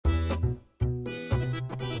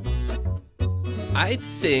I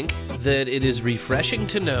think that it is refreshing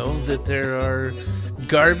to know that there are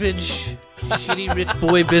garbage, shitty rich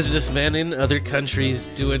boy businessmen in other countries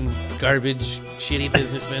doing garbage, shitty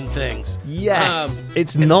businessmen things. Yes,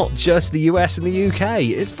 it's not just the US and the UK.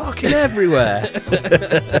 It's fucking everywhere.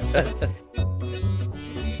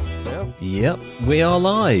 Yep, we are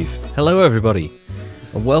live. Hello, everybody,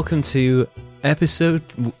 and welcome to episode...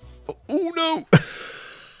 Oh, no!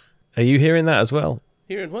 Are you hearing that as well?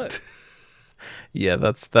 Hearing what? Yeah,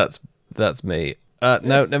 that's me.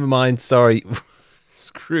 No, never mind. Sorry.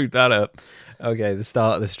 Screwed that up. Okay, the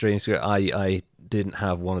start of the stream, I didn't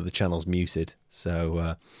have one of the channels muted,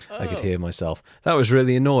 so I could hear myself. That was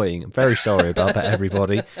really annoying. I'm very sorry about that,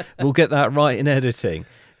 everybody. We'll get that right in editing.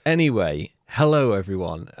 Anyway, hello,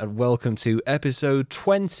 everyone, and welcome to episode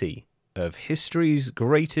 20 of History's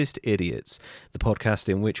Greatest Idiots, the podcast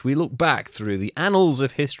in which we look back through the annals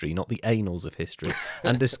of history, not the annals of history,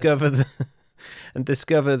 and discover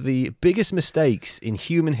the biggest mistakes in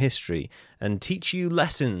human history and teach you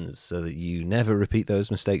lessons so that you never repeat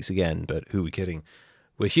those mistakes again. But who are we kidding?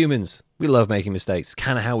 We're humans. We love making mistakes.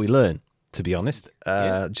 Kind of how we learn, to be honest.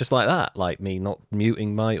 Just like that, like me not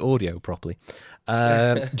muting my audio properly.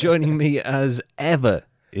 Joining me as ever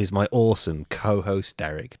is my awesome co-host,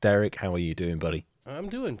 Derek. Derek, how are you doing, buddy? I'm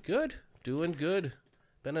doing good.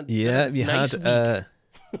 Been a nice week.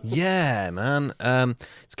 Yeah, man.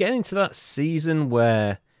 It's getting to that season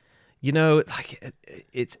where, you know, like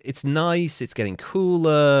it's nice. It's getting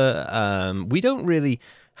cooler. We don't really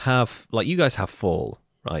have, like, you guys have fall,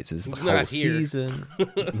 right? So it's the whole season.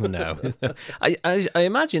 No, I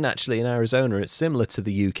imagine actually in Arizona it's similar to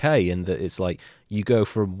the UK in that it's like you go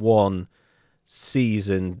from one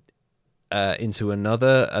season into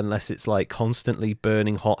another, unless it's like constantly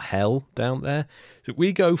burning hot hell down there. So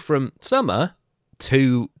we go from summer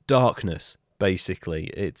to darkness, basically.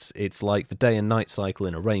 It's like the day and night cycle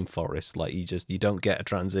in a rainforest. Like you don't get a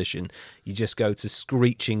transition. You just go to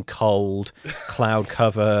screeching cold, cloud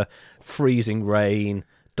cover, freezing rain,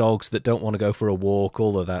 dogs that don't want to go for a walk,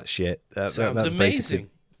 all of that shit. Sounds that's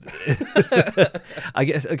amazing. Basically, I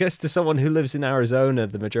guess to someone who lives in Arizona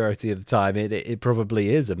the majority of the time, it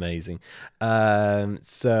probably is amazing.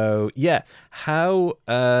 So yeah, how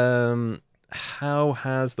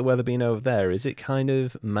has the weather been over there? Is it kind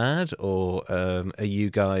of mad, or are you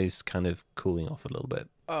guys kind of cooling off a little bit?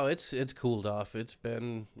 Oh, it's cooled off. It's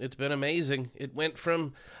been amazing. It went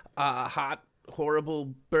from a hot,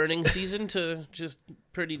 horrible, burning season to just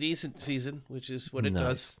pretty decent season, which is what it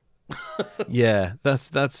does. Yeah,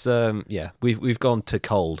 that's we've gone to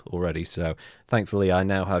cold already, so thankfully I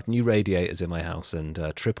now have new radiators in my house, and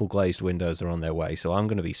triple glazed windows are on their way, so I'm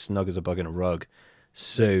going to be snug as a bug in a rug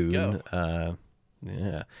soon.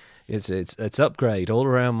 Yeah, it's upgrade all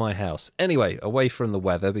around my house. Anyway, away from the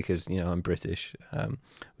weather, because you know I'm British.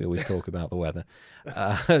 We always talk about the weather.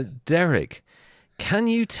 Derek, can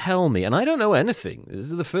you tell me? And I don't know anything. This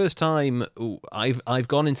is the first time I've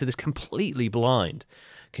gone into this completely blind.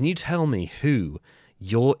 Can you tell me who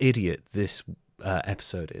your idiot this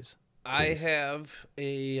episode is? Please? I have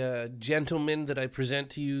a gentleman that I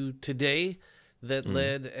present to you today that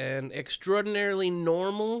led an extraordinarily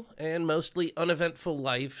normal and mostly uneventful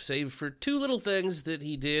life, save for two little things that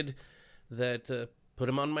he did that put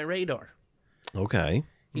him on my radar. Okay.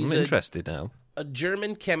 I'm interested now. A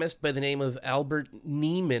German chemist by the name of Albert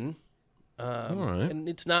Niemann. All right. And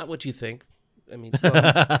it's not what you think. I mean,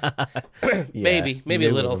 well, maybe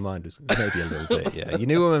a little. Maybe a little bit, yeah. You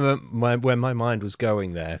knew when my mind was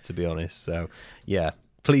going there, to be honest. So, yeah.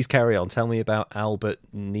 Please carry on. Tell me about Albert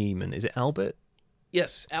Niemann. Is it Albert?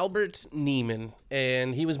 Yes, Albert Niemann.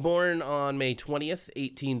 And he was born on May 20th,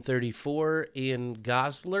 1834 in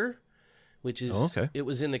Goslar, which is, It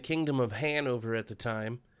was in the Kingdom of Hanover at the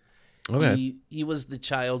time. Okay. He was the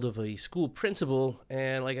child of a school principal,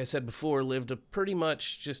 and like I said before, lived a pretty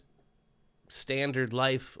much just standard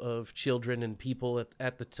life of children and people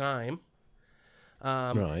at the time.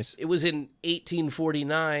 Right. It was in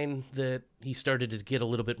 1849 that he started to get a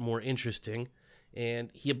little bit more interesting, and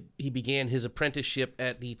he began his apprenticeship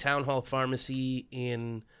at the Town Hall Pharmacy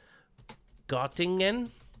in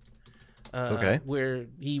Göttingen, where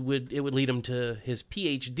it would lead him to his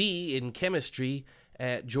PhD in chemistry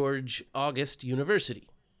at George August University.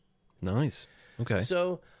 Nice. Okay.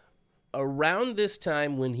 So around this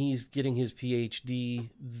time when he's getting his PhD,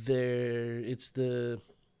 it's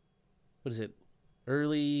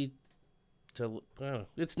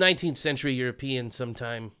 19th century European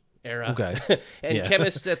sometime era. Okay. And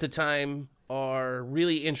chemists at the time are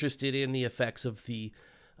really interested in the effects of the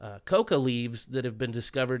coca leaves that have been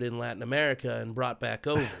discovered in Latin America and brought back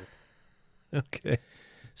over. Okay.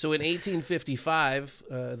 So in 1855,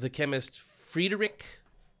 the chemist Frederick,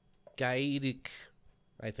 I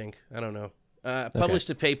think, I don't know, published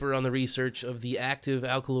a paper on the research of the active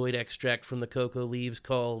alkaloid extract from the cocoa leaves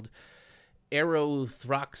called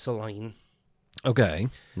erythroxylene. Okay,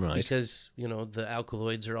 right. Because, the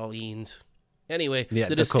alkaloids are all enes. Anyway, Yeah,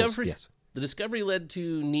 the of course, discovery yes. the discovery led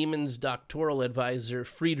to Niemann's doctoral advisor,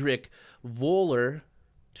 Friedrich Wöhler,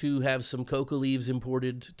 to have some cocoa leaves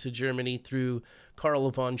imported to Germany through Karl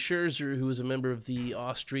von Scherzer, who was a member of the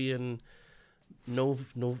Austrian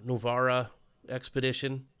Novara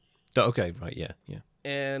expedition. Oh, okay, right, yeah.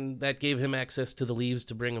 And that gave him access to the leaves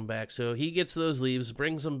to bring them back. So he gets those leaves,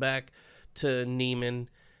 brings them back to Niemann,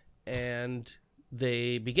 and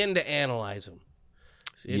they begin to analyze them.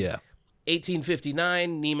 In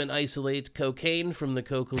 1859, Niemann isolates cocaine from the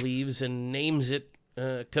coca leaves and names it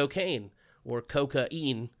cocaine, or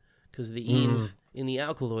cocaine, because of the enes in the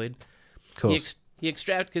alkaloid. Of course. He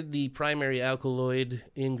extracted the primary alkaloid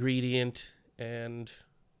ingredient and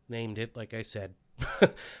named it, like I said.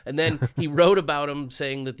 And then he wrote about them,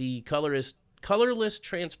 saying that the colorless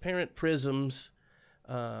transparent prisms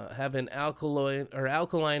have an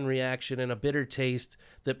alkaline reaction and a bitter taste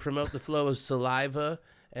that promote the flow of saliva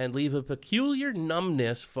and leave a peculiar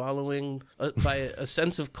numbness following by a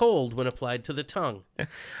sense of cold when applied to the tongue.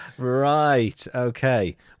 Right,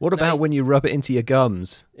 okay. What about when you rub it into your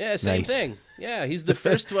gums? Yeah, same thing. Yeah, he's the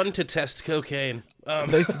first one to test cocaine.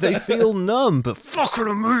 They feel numb, but fucking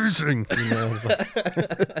amazing.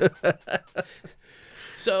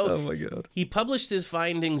 So, oh my God. He published his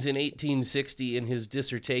findings in 1860 in his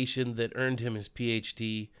dissertation that earned him his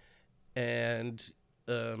PhD, and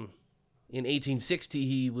in 1860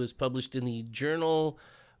 he was published in the journal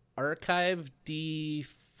Archive de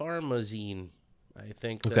Pharmazine. I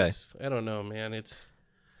think that's, I don't know, man. It's,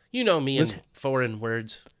 me and foreign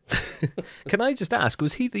words. Can I just ask,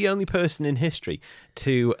 was he the only person in history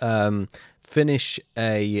to finish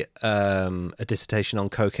a dissertation on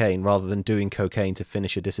cocaine rather than doing cocaine to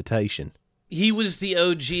finish a dissertation? He was the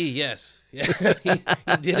OG, yes. Yeah, he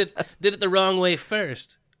did it the wrong way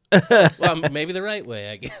first. Well, maybe the right way,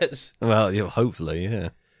 I guess. Well, hopefully, yeah.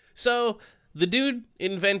 So the dude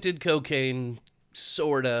invented cocaine,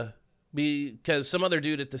 sorta, because some other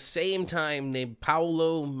dude at the same time named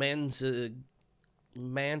Paolo Mantegazzi.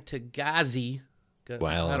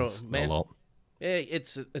 Wow, that's a lot.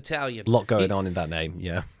 It's Italian. A lot going on in that name,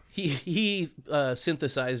 yeah. He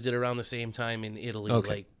synthesized it around the same time in Italy,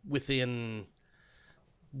 like within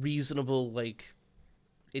reasonable, they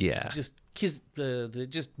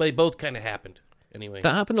both kind of happened. Anyway,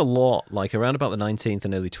 that happened a lot, like around about the 19th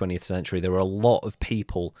and early 20th century. There were a lot of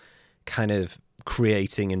people kind of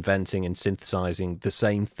creating, inventing, and synthesizing the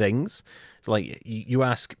same things. So, like, you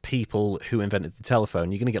ask people who invented the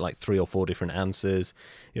telephone, you're going to get like 3 or 4 different answers.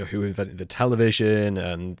 Who invented the television,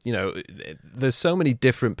 and there's so many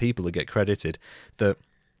different people that get credited that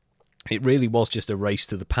it really was just a race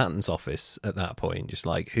to the patents office at that point. Just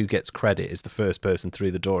like, who gets credit is the first person through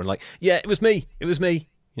the door, and like, yeah, it was me.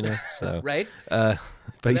 So right.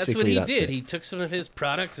 Basically, that's what he did. He took some of his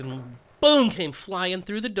products and boom, came flying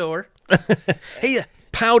through the door. Here,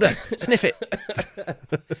 powder, sniff it.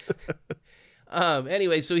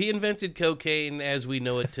 Anyway, so he invented cocaine as we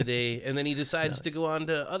know it today, and then he decides to go on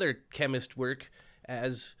to other chemist work,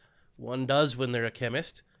 as one does when they're a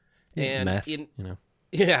chemist. And meth,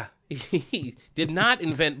 Yeah, he did not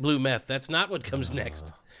invent blue meth. That's not what comes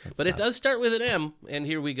next. But it does start with an M, and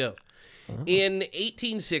here we go. In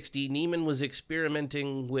 1860, Niemann was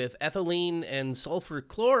experimenting with ethylene and sulfur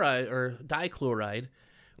chloride, or dichloride,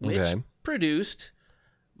 which produced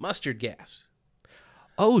mustard gas.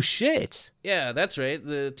 Oh, shit. Yeah, that's right.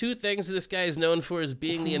 The two things this guy is known for is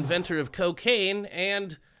being the inventor of cocaine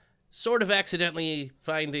and sort of accidentally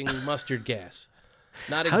finding mustard gas.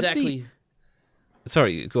 Not exactly...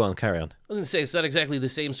 Sorry, go on, carry on. I was going to say, it's not exactly the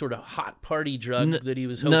same sort of hot party drug that he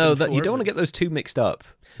was hoping for. No, you don't want to get those two mixed up,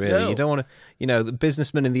 really. No. You don't want to... the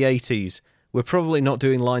businessmen in the 80s were probably not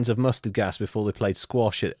doing lines of mustard gas before they played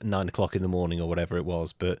squash at 9 o'clock in the morning or whatever it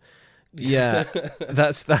was, but... Yeah,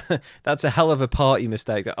 that's a hell of a party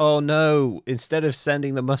mistake. Oh no! Instead of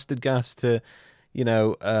sending the mustard gas to,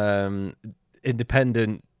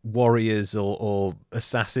 independent warriors or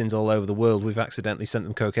assassins all over the world, we've accidentally sent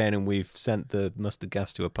them cocaine, and we've sent the mustard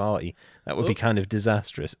gas to a party. That would be kind of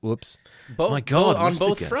disastrous. Whoops! My God! On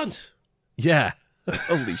both fronts. Yeah.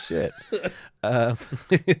 Holy shit!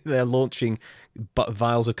 They're launching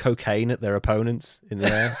vials of cocaine at their opponents in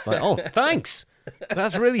the air. It's like, oh, thanks.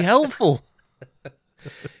 That's really helpful.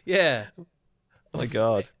 Yeah. Oh my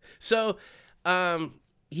God. So,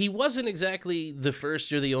 he wasn't exactly the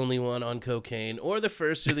first or the only one on cocaine or the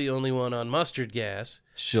first or the only one on mustard gas.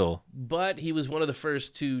 Sure. But he was one of the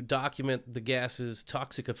first to document the gas's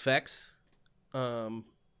toxic effects. So,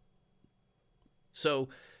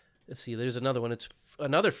 let's see, there's another one. It's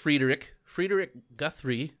another Frederick. Frederick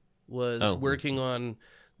Guthrie was working on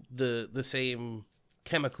the same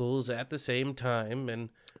chemicals at the same time and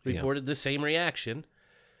reported the same reaction.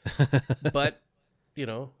 But, you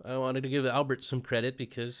know, I wanted to give Albert some credit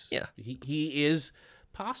because he is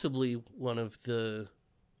possibly one of the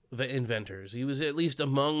inventors. He was at least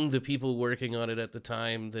among the people working on it at the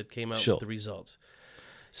time that came out with the results.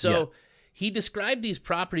 So he described these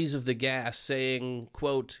properties of the gas saying,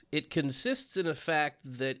 quote, "It consists in a fact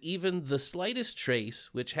that even the slightest trace,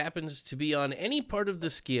 which happens to be on any part of the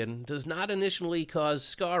skin, does not initially cause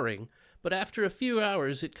scarring, but after a few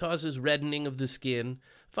hours it causes reddening of the skin,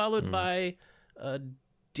 followed by a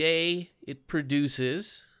day it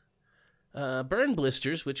produces burn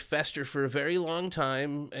blisters, which fester for a very long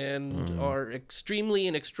time and are extremely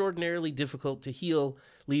and extraordinarily difficult to heal,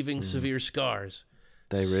 leaving severe scars."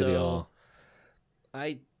 They really are.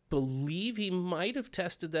 I believe he might have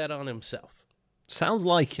tested that on himself. Sounds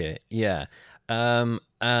like it, yeah. And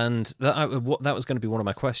that was going to be one of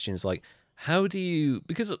my questions. Like, how do you...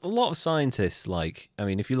 Because a lot of scientists, like, I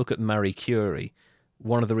mean, if you look at Marie Curie,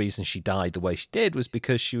 one of the reasons she died the way she did was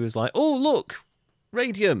because she was like, oh, look,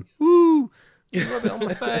 radium, woo, rub it on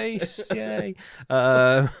my face, yay.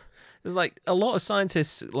 There's like a lot of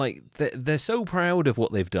scientists, like, they're so proud of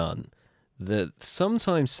what they've done that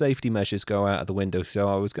sometimes safety measures go out of the window. So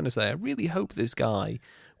I was going to say, I really hope this guy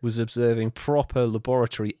was observing proper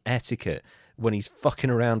laboratory etiquette when he's fucking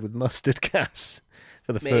around with mustard gas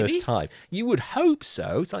for the first time. You would hope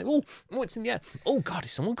so. It's like, oh, what's in the air? Oh, God,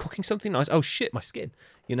 is someone cooking something nice? Oh, shit, my skin.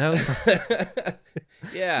 You know? It's like,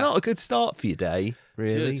 it's not a good start for your day,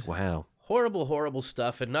 really. Dude, wow. Horrible, horrible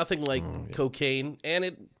stuff, and nothing like cocaine. And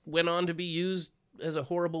it went on to be used as a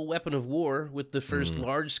horrible weapon of war, with the first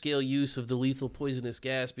large-scale use of the lethal poisonous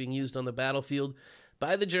gas being used on the battlefield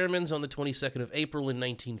by the Germans on the 22nd of April in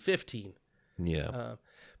 1915. Yeah.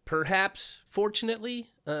 Perhaps,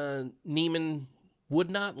 fortunately, Neiman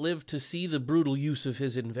would not live to see the brutal use of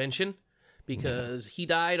his invention, because he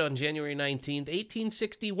died on January 19th,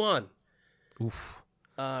 1861. Oof.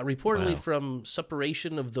 Reportedly from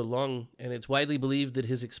suppuration of the lung, and it's widely believed that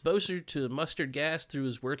his exposure to mustard gas through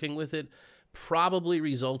his working with it probably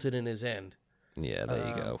resulted in his end. Yeah, there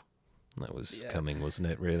you go. That was coming, wasn't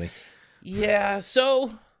it, really? Yeah,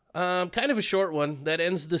 so kind of a short one. That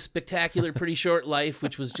ends the spectacular, pretty short life,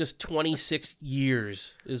 which was just 26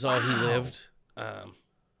 years is all he lived.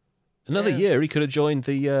 Another year, he could have joined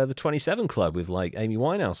the 27 Club with, like, Amy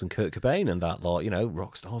Winehouse and Kurt Cobain and that lot, you know,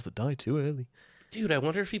 rock stars that died too early. Dude, I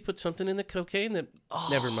wonder if he put something in the cocaine that...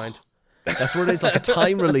 Never mind. That's what it is, like a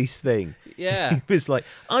time release thing. Yeah. He was like,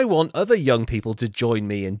 I want other young people to join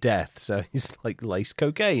me in death. So he's like laced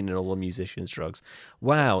cocaine and all the musicians' drugs.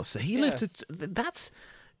 Wow. So he lived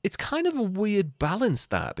it's kind of a weird balance,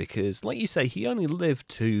 that, because like you say, he only lived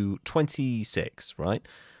to 26, right?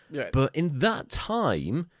 Right. But in that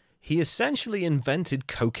time, he essentially invented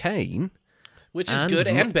cocaine. Which is good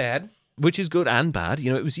and bad. Which is good and bad.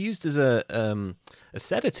 You know, it was used as a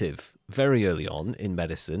sedative very early on in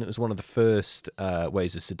medicine. It was one of the first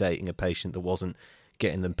ways of sedating a patient that wasn't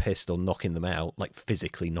getting them pissed or knocking them out, like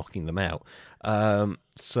physically knocking them out.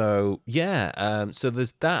 So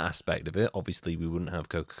there's that aspect of it. Obviously, we wouldn't have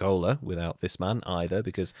Coca-Cola without this man either,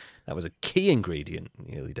 because that was a key ingredient in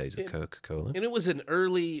the early days of Coca-Cola. And it was an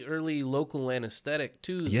early local anesthetic,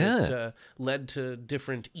 too, that led to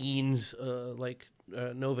different enes, like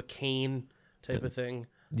Novocaine type of thing.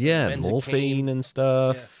 Yeah, Benzocaine. Morphine and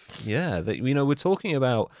stuff. Yeah, we're talking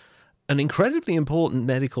about an incredibly important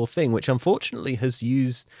medical thing, which unfortunately has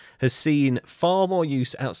seen far more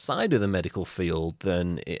use outside of the medical field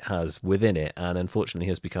than it has within it, and unfortunately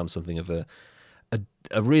has become something of a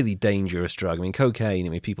really dangerous drug. I mean,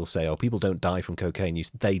 cocaine, people say, oh, people don't die from cocaine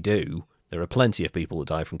use. They do. There are plenty of people that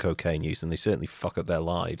die from cocaine use, and they certainly fuck up their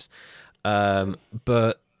lives.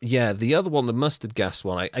 But yeah, the other one, the mustard gas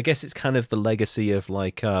one, I guess it's kind of the legacy of,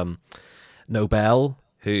 like, Nobel,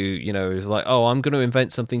 who, is like, oh, I'm going to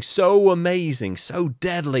invent something so amazing, so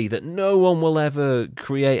deadly that no one will ever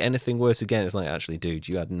create anything worse again. It's like, actually, dude,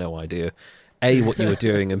 you had no idea, A, what you were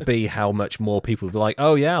doing, and B, how much more people would be like,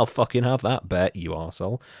 oh, yeah, I'll fucking have that bet, you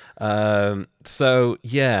arsehole. So,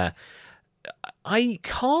 yeah, I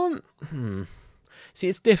can't... See,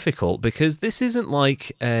 it's difficult because this isn't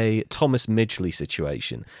like a Thomas Midgley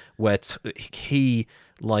situation where he,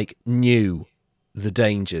 like, knew the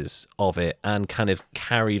dangers of it and kind of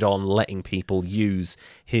carried on letting people use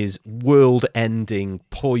his world-ending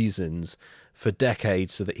poisons for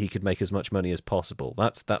decades so that he could make as much money as possible.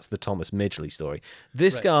 That's the Thomas Midgley story.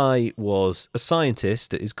 This guy was a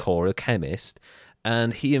scientist at his core, a chemist,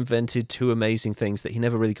 and he invented two amazing things that he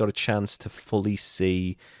never really got a chance to fully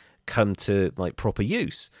see come to like proper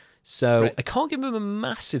use. So I can't give him a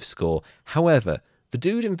massive score. However, the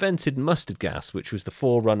dude invented mustard gas, which was the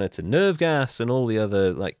forerunner to nerve gas and all the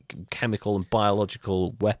other like chemical and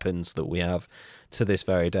biological weapons that we have to this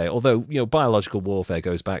very day. Although, you know, biological warfare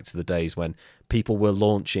goes back to the days when people were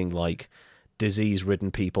launching like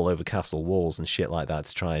disease-ridden people over castle walls and shit like that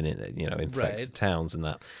to try and, you know, infect towns and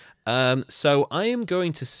that. So I am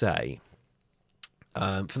going to say,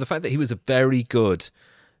 for the fact that he was a very good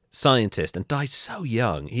scientist and died so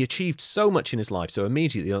young, he achieved so much in his life, so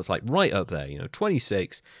immediately that's like right up there, you know,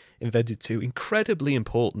 26, invented two incredibly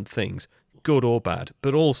important things, good or bad,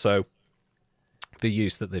 but also the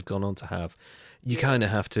use that they've gone on to have. You kind of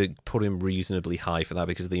have to put him reasonably high for that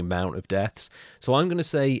because of the amount of deaths. So I'm going to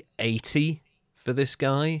say 80 for this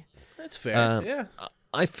guy. That's fair. Yeah.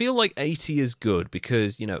 I feel like 80 is good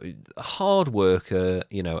because, you know, a hard worker,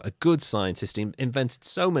 you know, a good scientist, he invented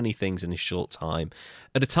so many things in his short time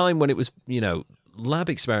at a time when it was, you know, lab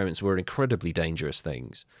experiments were incredibly dangerous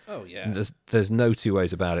things. Oh, yeah. There's no two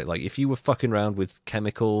ways about it. Like, if you were fucking around with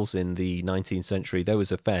chemicals in the 19th century, there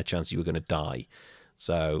was a fair chance you were going to die.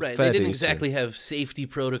 So they didn't exactly have safety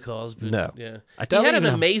protocols, but no. Yeah. I don't he had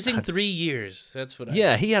an amazing 3 years. That's what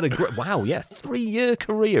I he had a great 3-year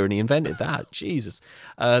career and he invented that. Jesus.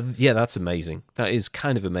 That's amazing. That is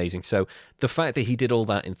kind of amazing. So the fact that he did all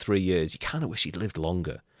that in 3 years, you kind of wish he'd lived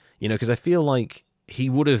longer. You know, because I feel like he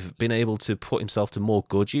would have been able to put himself to more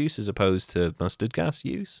good use as opposed to mustard gas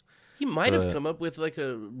use. He might have come up with like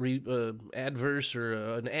a adverse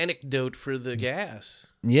or an anecdote for the gas.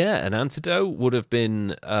 Yeah, an antidote would have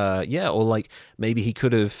been, or like maybe he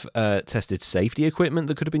could have tested safety equipment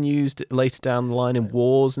that could have been used later down the line in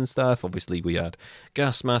wars and stuff. Obviously, we had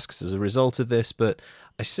gas masks as a result of this, but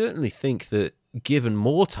I certainly think that given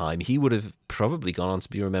more time, he would have probably gone on to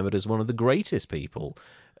be remembered as one of the greatest people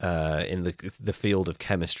in the field of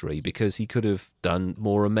chemistry because he could have done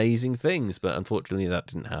more amazing things, but unfortunately that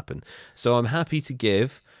didn't happen. So I'm happy to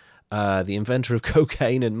give the inventor of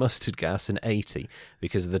cocaine and mustard gas an 80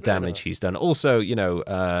 because of the damage he's done. Also, you know,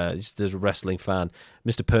 just as a wrestling fan,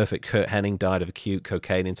 Mr. Perfect Kurt Hennig died of acute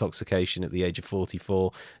cocaine intoxication at the age of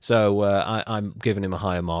 44. So I'm giving him a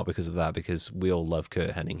higher mark because of that, because we all love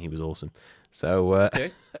Kurt Hennig. He was awesome. So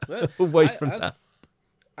away from that.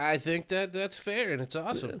 I think that's fair and it's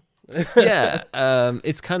awesome.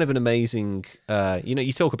 It's kind of an amazing,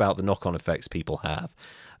 you talk about the knock-on effects people have.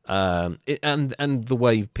 And the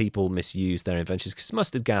way people misuse their inventions, because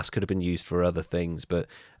mustard gas could have been used for other things, but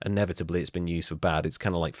inevitably it's been used for bad. It's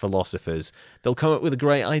kind of like philosophers. They'll come up with a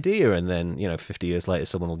great idea and then, 50 years later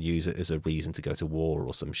someone will use it as a reason to go to war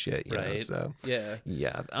or some shit. You know? So,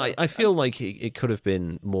 I feel like it could have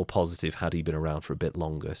been more positive had he been around for a bit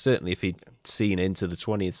longer. Certainly if he'd seen into the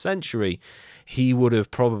 20th century, he would have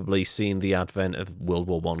probably seen the advent of World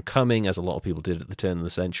War I coming, as a lot of people did at the turn of the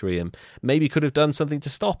century, and maybe could have done something to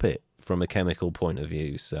stop it from a chemical point of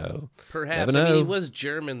view. So perhaps. I mean, he was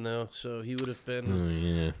German though, so he would have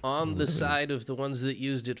been on the side of the ones that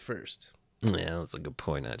used it first. Yeah, that's a good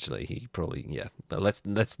point. Actually, he probably But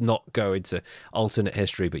let's not go into alternate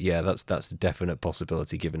history. But that's a definite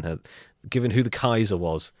possibility given who the Kaiser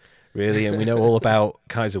was. Really, and we know all about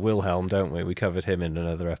Kaiser Wilhelm, don't we? We covered him in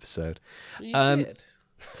another episode. We did.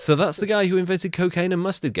 So that's the guy who invented cocaine and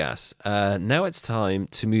mustard gas. Now it's time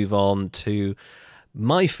to move on to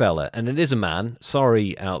my fella, and it is a man.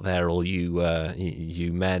 Sorry out there, all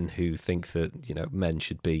you men who think that men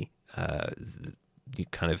should be you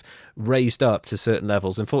kind of raised up to certain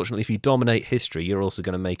levels. Unfortunately, if you dominate history, you're also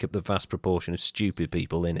going to make up the vast proportion of stupid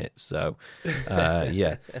people in it. So,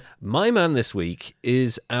 my man this week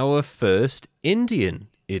is our first Indian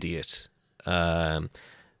idiot.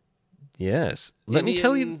 Yes, let me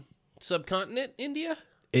tell you, subcontinent India.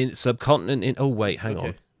 In subcontinent. Oh wait, hang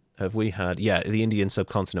on. Have we had the Indian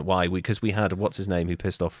subcontinent? Why? Because we had what's his name who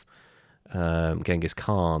pissed off Genghis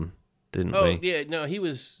Khan, didn't we? Oh yeah, no, he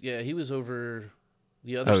was over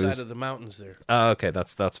the other side of the mountains there. Oh, okay,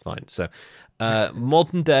 that's fine. So,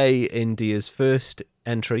 modern day India's first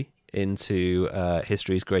entry into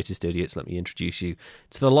history's greatest idiots. Let me introduce you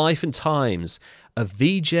to the life and times of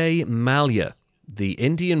Vijay Mallya, the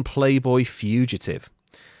Indian playboy fugitive.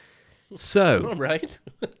 So, All right.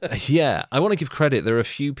 yeah, I want to give credit. There are a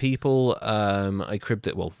few people I cribbed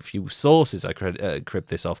it. Well, a few sources I cribbed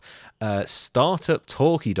this off.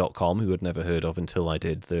 StartupTalkie.com, who I'd never heard of until I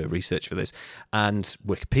did the research for this, and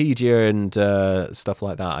Wikipedia and stuff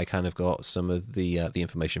like that. I kind of got some of the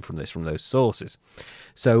information from those sources.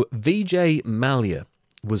 So Vijay Mallya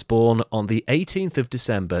was born on the 18th of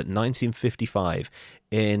December 1955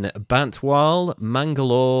 in Bantwal,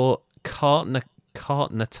 Mangalore,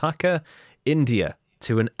 Karnataka, India,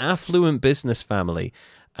 to an affluent business family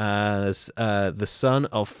as the son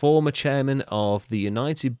of former chairman of the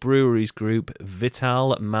United Breweries Group,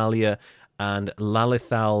 Vital Mallya, and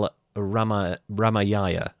Lalithal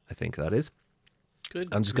Ramayaya, I think that is.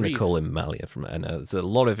 I'm just going to call him Mallya. I know there's a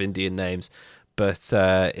lot of Indian names, but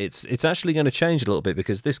it's actually going to change a little bit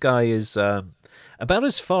because this guy is about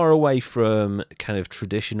as far away from kind of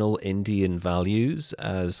traditional Indian values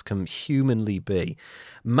as can humanly be.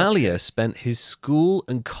 Mallya spent his school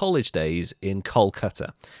and college days in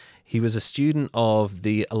Kolkata. He was a student of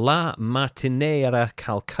the La Martinera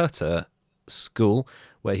Calcutta School,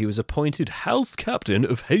 where he was appointed house captain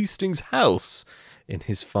of Hastings House in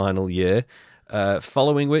his final year,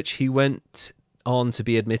 following which he went on to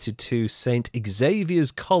be admitted to St.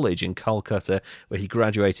 Xavier's College in Calcutta, where he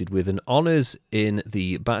graduated with an honours in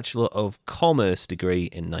the Bachelor of Commerce degree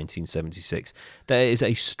in 1976. There is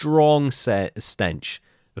a strong stench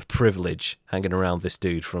of privilege hanging around this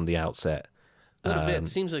dude from the outset. A little bit. It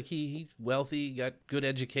seems like he's wealthy, got good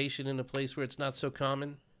education in a place where it's not so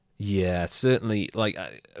common. Yeah, certainly. Like,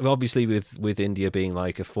 obviously, with India being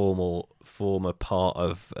like a former part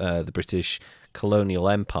of the British colonial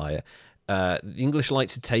empire, the English like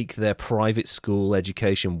to take their private school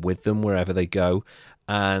education with them wherever they go,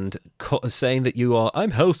 and saying that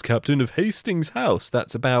I'm house captain of Hastings House,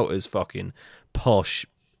 that's about as fucking posh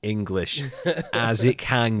English as it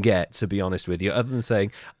can get, to be honest with you, other than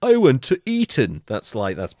saying, I went to Eton. That's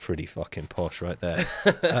pretty fucking posh right there.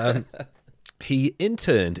 He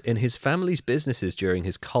interned in his family's businesses during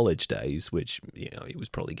his college days, which, he was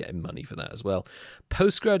probably getting money for that as well.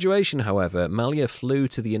 Post-graduation, however, Mallya flew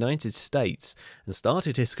to the United States and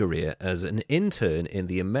started his career as an intern in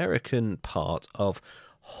the American part of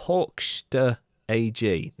Hoechster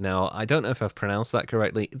AG. Now, I don't know if I've pronounced that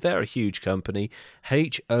correctly. They're a huge company,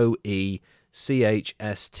 Hoechst,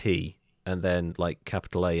 and then like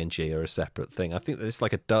capital A and G are a separate thing. I think it's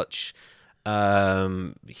like a Dutch...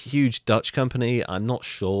 huge Dutch company. I'm not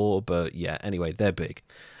sure, but yeah, anyway, they're big.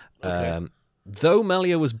 Okay. Though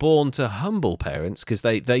Mallya was born to humble parents, because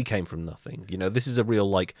they came from nothing. This is a real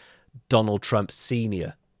like Donald Trump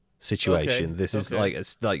senior situation. Okay. This is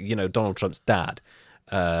it's like Donald Trump's dad,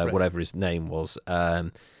 right. Whatever his name was.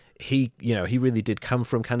 He really did come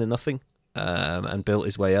from kind of nothing. And built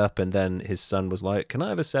his way up, and then his son was like, can I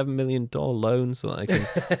have a $7 million loan so that I can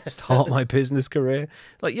start my business career?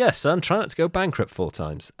 Like, yes, son, try not to go bankrupt 4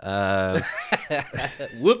 times.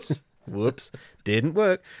 Whoops, didn't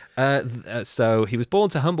work. So he was born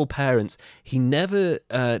to humble parents. He never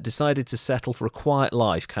decided to settle for a quiet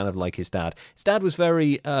life, kind of like his dad. His dad was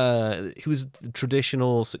he was a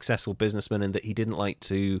traditional, successful businessman in that he didn't like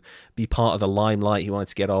to be part of the limelight. He wanted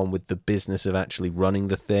to get on with the business of actually running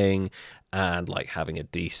the thing and like having a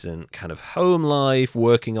decent kind of home life,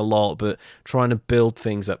 working a lot, but trying to build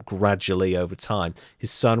things up gradually over time. His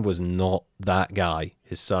son was not that guy.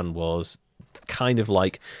 His son was kind of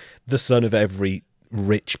like the son of every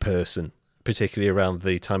rich person, particularly around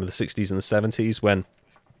the time of the 60s and the 70s when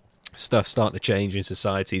stuff started to change in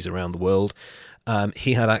societies around the world.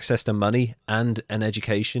 He had access to money and an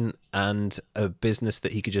education and a business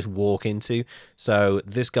that he could just walk into. So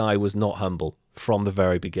this guy was not humble from the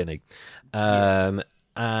very beginning. And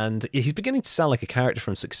he's beginning to sound like a character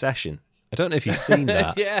from Succession. I don't know if you've seen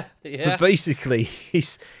that. Yeah. But basically,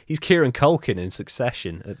 he's Kieran Culkin in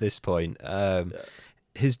Succession at this point.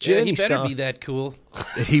 His journey he better be that cool.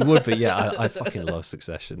 He would be, yeah. I fucking love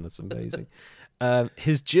Succession. That's amazing.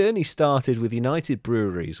 His journey started with United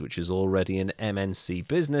Breweries, which is already an MNC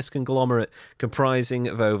business conglomerate comprising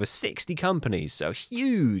of over 60 companies, so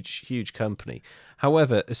huge company.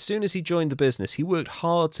 However, as soon as he joined the business, he worked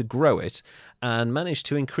hard to grow it and managed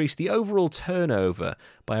to increase the overall turnover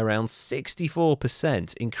by around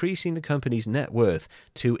 64%, increasing the company's net worth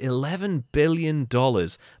to $11 billion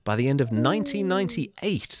by the end of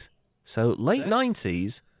 1998. So late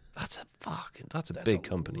 90s, that's a big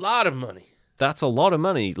company. A lot of money. That's a lot of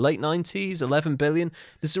money. Late 90s, 11 billion.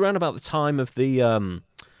 This is around about the time of the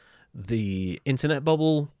internet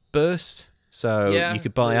bubble burst. So you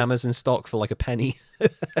could buy Amazon stock for like a penny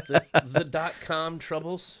The .com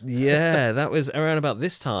troubles. Yeah, that was around about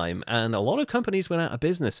this time, and a lot of companies went out of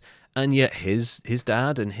business, and yet his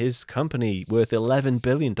dad and his company worth $11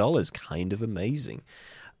 billion, kind of amazing.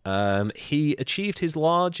 He achieved his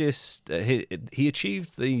largest. He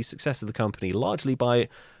achieved the success of the company largely by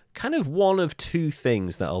kind of one of two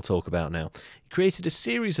things that I'll talk about now. He created a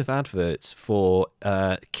series of adverts for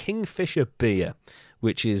Kingfisher beer,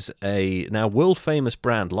 which is a now world-famous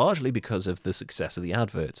brand, largely because of the success of the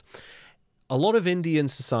adverts. A lot of Indian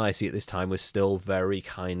society at this time was still very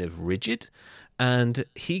kind of rigid, and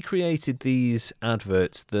he created these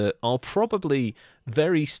adverts that are probably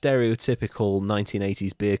very stereotypical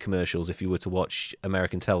 1980s beer commercials if you were to watch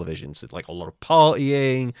American television. So like a lot of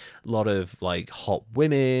partying, a lot of like hot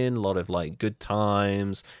women, a lot of like good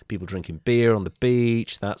times, people drinking beer on the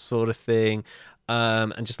beach, that sort of thing.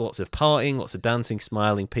 And just lots of partying, lots of dancing,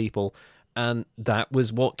 smiling people. And that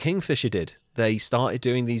was what Kingfisher did. They started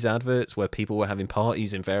doing these adverts where people were having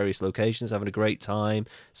parties in various locations, having a great time,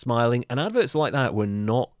 smiling. And adverts like that were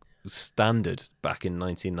not standard back in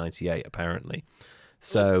 1998, apparently.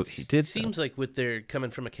 So Well, he did. Seems like with their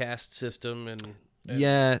coming from a caste system and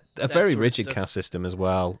Yeah, a that very sort of rigid stuff. caste system as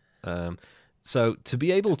well. So to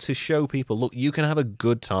be able to show people, look, you can have a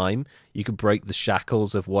good time, you can break the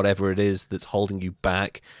shackles of whatever it is that's holding you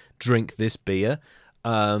back, drink this beer.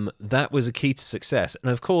 That was a key to success.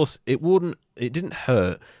 And of course, it didn't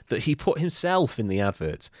hurt that he put himself in the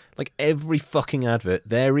adverts. Like every fucking advert,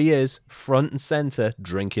 there he is, front and center,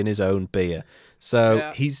 drinking his own beer. So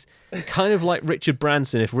Yeah. he's kind of like Richard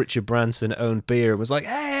Branson if Richard Branson owned beer and was like,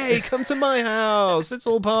 hey, come to my house, let's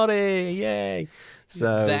all party, yay.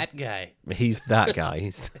 So that guy. he's that guy.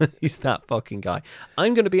 He's that fucking guy.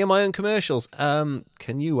 I'm going to be in my own commercials. Can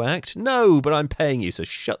you act? No, but I'm paying you, so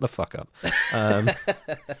shut the fuck up.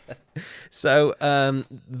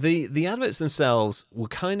 The adverts themselves were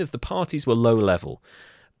kind of, the parties were low level,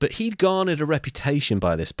 but he'd garnered a reputation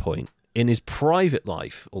by this point in his private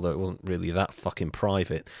life, although it wasn't really that fucking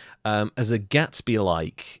private, as a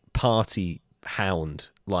Gatsby-like party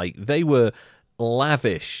hound. Like, they were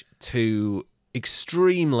lavish to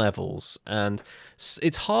extreme levels, and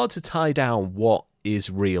it's hard to tie down what is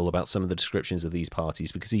real about some of the descriptions of these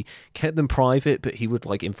parties because he kept them private, but he would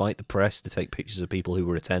like invite the press to take pictures of people who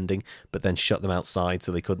were attending but then shut them outside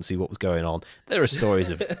so they couldn't see what was going on. There are stories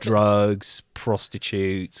of drugs,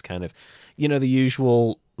 prostitutes, kind of, you know, the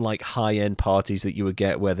usual like high-end parties that you would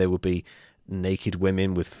get where there would be naked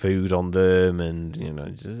women with food on them and, you know,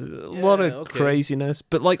 just a lot of craziness.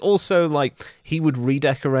 But like also like he would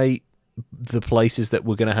redecorate the places that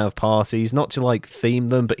were going to have parties, not to like theme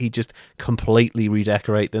them, but he'd just completely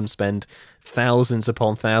redecorate them, spend thousands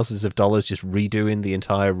upon thousands of dollars just redoing the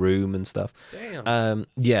entire room and stuff. Damn.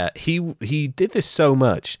 He did this so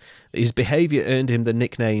much that his behavior earned him the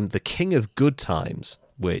nickname the King of Good Times,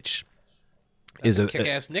 which is a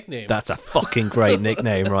kick-ass nickname. That's a fucking great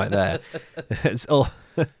nickname right there.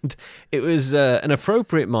 It was an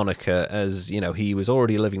appropriate moniker, as you know, he was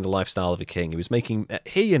already living the lifestyle of a king.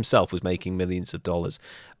 He himself was making millions of dollars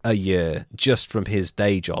a year just from his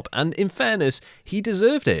day job, and in fairness, he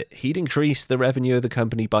deserved it. He'd increased the revenue of the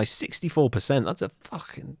company by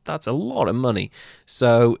 64%. That's a lot of money.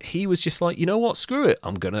 So he was just like, you know what, screw it,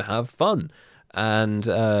 I'm gonna have fun. And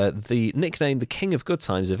the nickname, the King of Good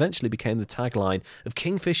Times, eventually became the tagline of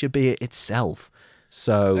Kingfisher beer itself.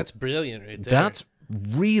 So that's brilliant right there. That's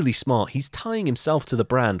really smart. He's tying himself to the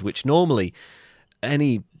brand, which normally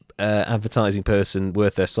any advertising person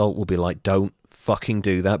worth their salt will be like, don't fucking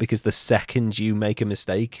do that, because the second you make a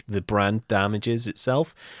mistake, the brand damages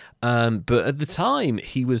itself. But at the time,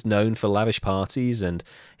 he was known for lavish parties, and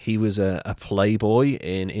he was a playboy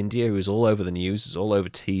in India who was all over the news, was all over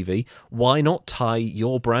TV. Why not tie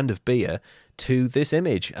your brand of beer to this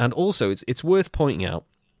image? And also, it's worth pointing out,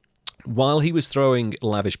 while he was throwing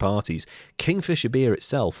lavish parties, Kingfisher beer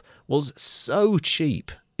itself was so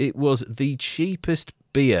cheap. It was the cheapest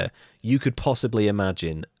beer you could possibly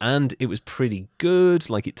imagine, and it was pretty good.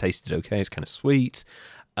 Like, it tasted okay, it's kind of sweet.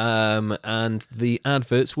 And the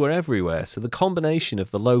adverts were everywhere. So the combination of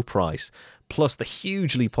the low price plus the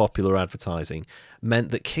hugely popular advertising meant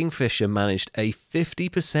that Kingfisher managed a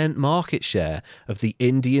 50% market share of the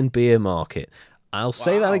Indian beer market. I'll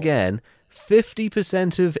say that again.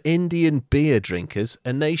 50% of Indian beer drinkers,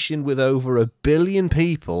 a nation with over 1 billion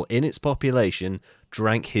people in its population,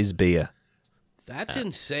 drank his beer. That's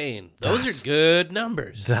insane. Those are good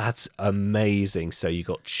numbers. That's amazing. So you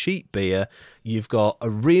got cheap beer, you've got a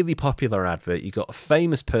really popular advert, you've got a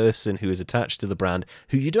famous person who is attached to the brand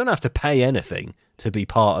who you don't have to pay anything to be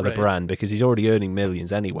part of the brand because he's already earning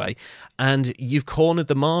millions anyway. And you've cornered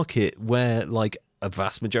the market where, like, a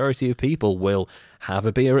vast majority of people will have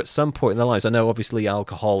a beer at some point in their lives. I know obviously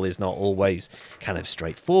alcohol is not always kind of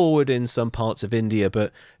straightforward in some parts of India,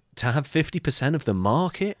 but to have 50% of the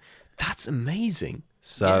market, that's amazing.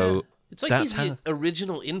 So it's like he's the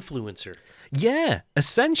original influencer. Yeah,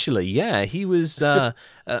 essentially, yeah. He was a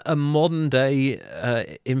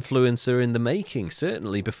modern-day influencer in the making,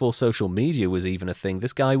 certainly before social media was even a thing.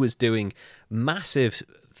 This guy was doing massive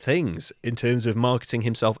things in terms of marketing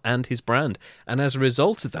himself and his brand. And as a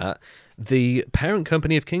result of that, the parent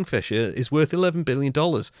company of Kingfisher is worth $11 billion,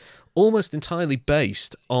 almost entirely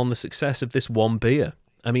based on the success of this one beer.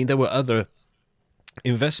 I mean, there were other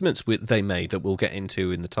investments they made that we'll get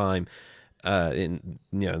into in the time in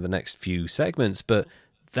the next few segments, but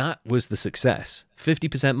that was the success.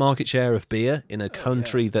 50% market share of beer in a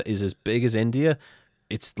country that is as big as India.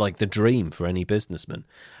 It's like the dream for any businessman.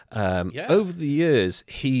 Over the years,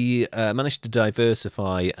 he managed to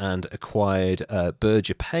diversify and acquired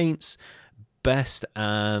Berger Paints, Best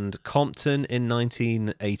and Compton in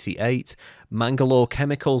 1988, Mangalore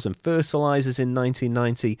Chemicals and Fertilizers in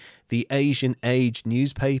 1990, the Asian Age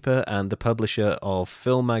newspaper and the publisher of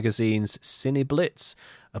film magazines Cineblitz,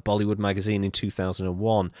 a Bollywood magazine, in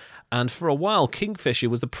 2001. And for a while, Kingfisher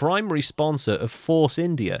was the primary sponsor of Force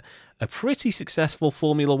India, a pretty successful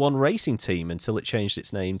Formula One racing team until it changed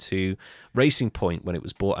its name to Racing Point when it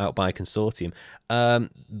was bought out by a consortium.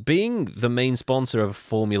 Being the main sponsor of a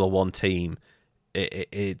Formula One team,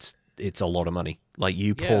 it's a lot of money. Like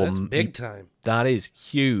that's big time. That is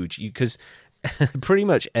huge because pretty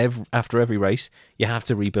much after every race you have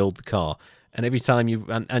to rebuild the car, and every time you've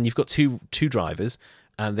got two drivers,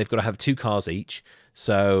 and they've got to have two cars each,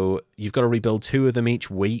 so you've got to rebuild two of them each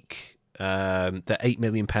week. They're £8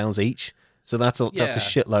 million each. So that's a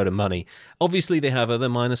shitload of money. Obviously, they have other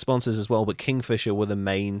minor sponsors as well, but Kingfisher were the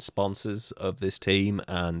main sponsors of this team,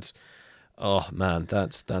 and oh man,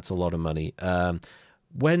 that's a lot of money.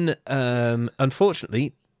 When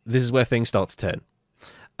unfortunately, this is where things start to turn.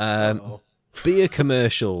 Beer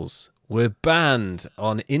commercials were banned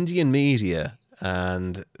on Indian media,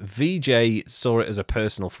 and Vijay saw it as a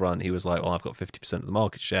personal front. He was like, "Oh, I've got 50% of the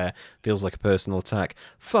market share. Feels like a personal attack.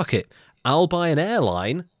 Fuck it, I'll buy an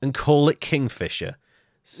airline and call it Kingfisher."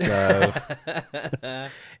 So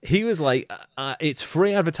he was like, "It's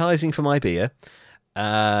free advertising for my beer."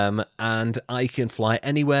 And I can fly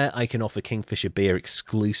anywhere. I can offer Kingfisher beer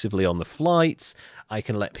exclusively on the flights. I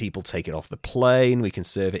can let people take it off the plane. We can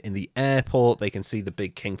serve it in the airport. They can see the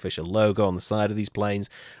big Kingfisher logo on the side of these planes.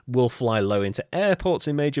 We'll fly low into airports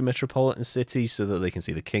in major metropolitan cities so that they can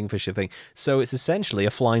see the Kingfisher thing. So it's essentially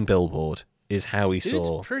a flying billboard is how he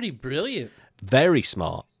saw. It's pretty brilliant. Very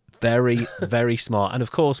smart. Very, very smart. And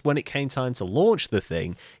of course, when it came time to launch the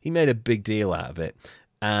thing, he made a big deal out of it.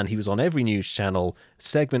 And he was on every news channel,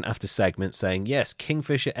 segment after segment, saying, yes,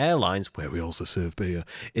 Kingfisher Airlines, where we also serve beer,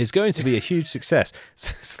 is going to be a huge success.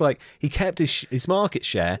 So it's like he kept his market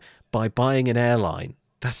share by buying an airline.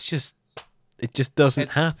 It just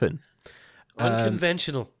doesn't happen.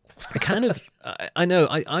 Unconventional. I know,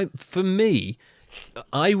 for me,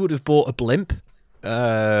 I would have bought a blimp,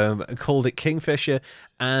 called it Kingfisher,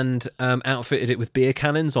 and outfitted it with beer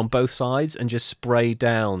cannons on both sides and just sprayed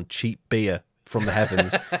down cheap beer from the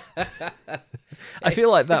heavens. I feel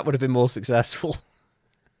like that would have been more successful.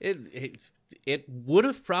 It would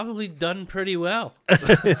have probably done pretty well.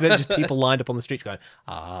 Then just people lined up on the streets going,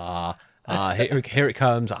 here it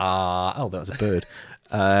comes. Oh, that was a bird.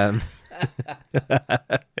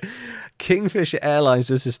 Kingfisher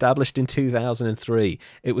Airlines was established in 2003.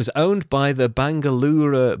 It was owned by the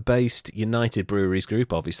Bangalore-based United Breweries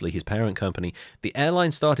Group, obviously his parent company. The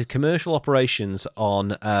airline started commercial operations on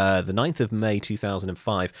the 9th of May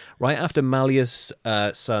 2005, right after Mallya's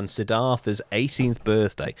son Siddhartha's 18th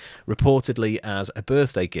birthday, reportedly as a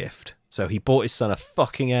birthday gift. So he bought his son a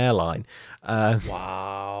fucking airline.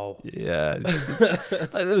 Wow. Yeah.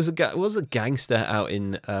 There was a gangster out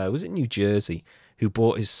in, was it New Jersey, who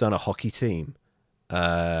bought his son a hockey team,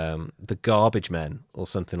 the Garbage Men or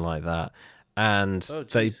something like that. And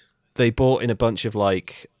they bought in a bunch of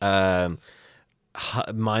like minor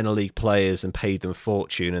league players and paid them a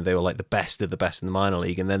fortune, and they were like the best of the best in the minor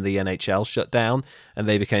league. And then the NHL shut down, and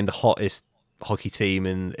they became the hottest hockey team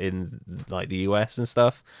in like the US and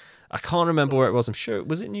stuff. I can't remember where it was. I'm sure,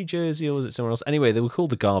 was it New Jersey or was it somewhere else? Anyway, they were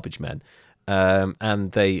called the Garbage Men.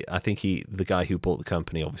 And I think the guy who bought the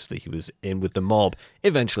company, obviously he was in with the mob,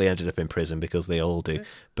 eventually ended up in prison because they all do.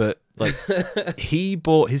 But like, he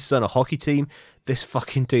bought his son a hockey team. This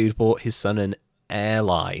fucking dude bought his son an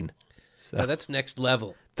airline. So that's next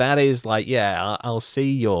level. That is like, yeah, I'll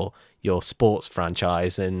see your sports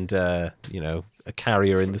franchise and, a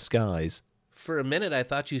carrier in the skies. For a minute, I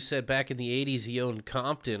thought you said back in the 80s he owned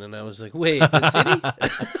Compton, and I was like, wait, the city?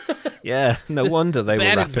 Yeah, no wonder they were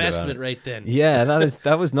Bad rapping investment about it. right then. Yeah,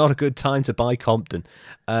 that was not a good time to buy Compton.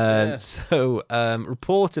 Yeah. So,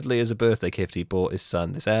 reportedly, as a birthday gift, he bought his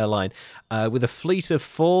son this airline with a fleet of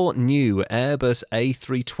 4 new Airbus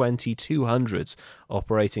A320-200s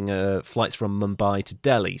operating flights from Mumbai to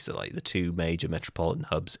Delhi, so like the 2 major metropolitan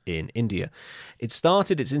hubs in India. It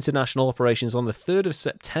started its international operations on the 3rd of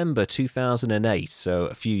September 2008, so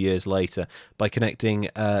a few years later, by connecting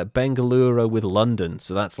Bengaluru with London.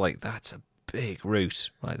 So that's a big route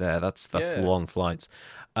right there. That's Yeah. long flights.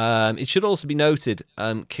 It should also be noted,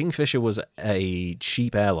 Kingfisher was a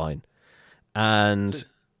cheap airline, and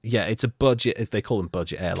yeah, it's a budget, as they call them,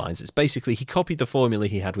 budget airlines. It's basically, he copied the formula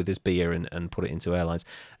he had with his beer and put it into airlines.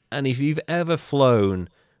 And if you've ever flown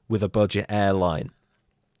with a budget airline,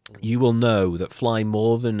 you will know that flying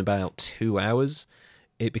more than about 2 hours,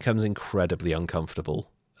 it becomes incredibly uncomfortable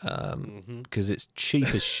because it's cheap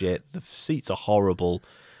as shit. The seats are horrible.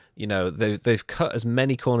 You know, they've cut as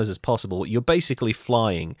many corners as possible. You're basically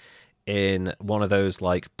flying in one of those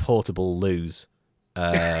like portable loos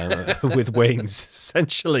with wings,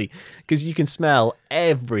 essentially, because you can smell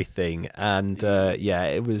everything. And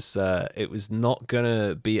it was not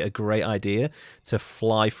gonna be a great idea to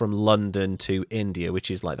fly from London to India, which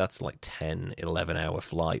is that's like 10-11 hour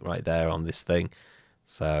flight right there on this thing.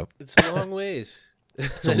 So It's a long ways.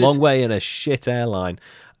 it's a long way in a shit airline.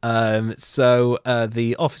 So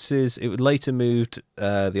the offices, it would later moved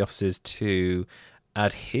the offices to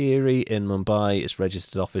Adheri in Mumbai. Its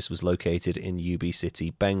registered office was located in UB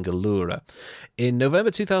City, Bengaluru. In November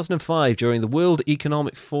 2005, during the World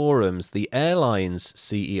Economic Forums, the airline's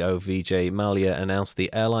CEO, Vijay Mallya, announced the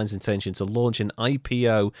airline's intention to launch an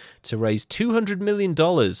IPO to raise $200 million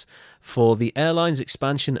for the airline's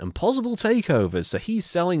expansion and possible takeovers. So he's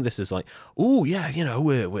selling this as like, oh yeah,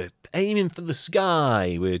 we're aiming for the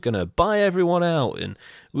sky. We're gonna buy everyone out, and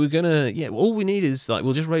we're gonna all we need is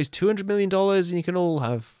we'll just raise $200 million, and you can all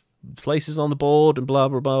have places on the board and blah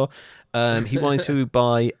blah blah. He wanted to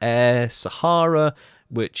buy Air Sahara,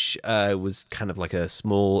 which was kind of like a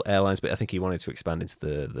small airlines, but I think he wanted to expand into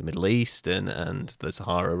the Middle East and the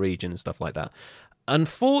Sahara region and stuff like that.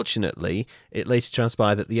 Unfortunately, it later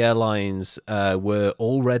transpired that the airlines were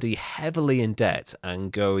already heavily in debt,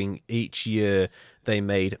 and going each year they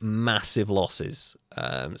made massive losses.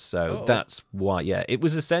 That's why, it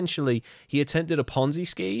was essentially he attempted a Ponzi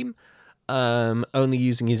scheme, only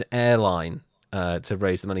using his airline to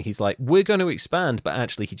raise the money. He's like, we're going to expand, but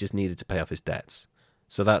actually he just needed to pay off his debts.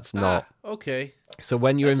 So that's not... okay. So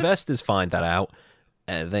when your investors find that out,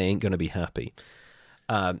 they ain't going to be happy.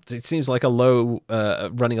 It seems like running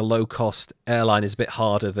a low-cost airline is a bit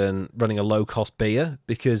harder than running a low-cost beer,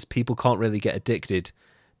 because people can't really get addicted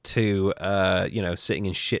to sitting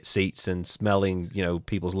in shit seats and smelling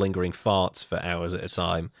people's lingering farts for hours at a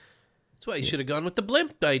time. That's why you should have gone with the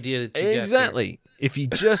blimp idea. That you Exactly. If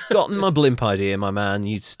you'd just gotten my blimp idea, my man,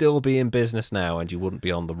 you'd still be in business now and you wouldn't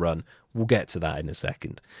be on the run. We'll get to that in a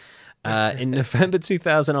second. In November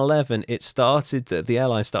 2011, the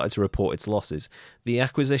airline started to report its losses. The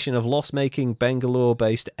acquisition of loss-making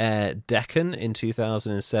Bangalore-based Air Deccan in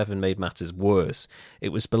 2007 made matters worse. It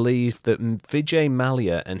was believed that Vijay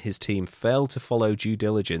Mallya and his team failed to follow due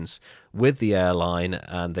diligence with the airline,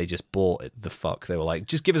 and they just bought it the fuck. They were like,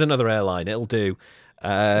 just give us another airline, it'll do.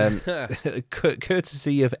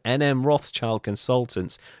 Courtesy of NM Rothschild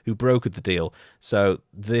Consultants, who brokered the deal. So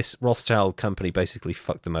this Rothschild company basically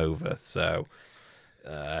fucked them over. So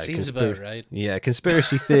seems about right. Yeah,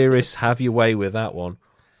 conspiracy theorists, have your way with that one.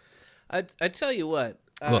 I tell you what.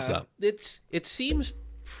 What's that? It seems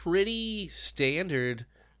pretty standard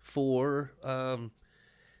for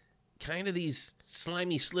kind of these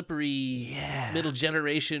slimy, slippery, middle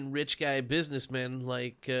generation rich guy businessmen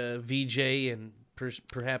like Vijay and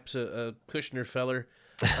perhaps a Kushner feller,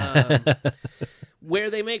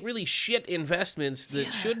 where they make really shit investments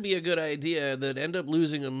that should be a good idea that end up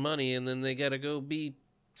losing them money, and then they got to go be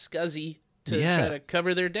scuzzy to try to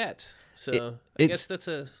cover their debts. So I guess that's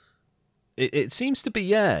a... It seems to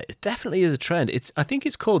be, it definitely is a trend. I think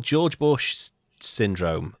it's called George Bush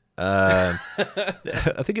syndrome. I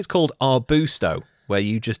think it's called Arbusto, where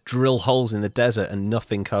you just drill holes in the desert and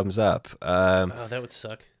nothing comes up. Oh, that would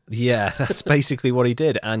suck. Yeah, that's basically what he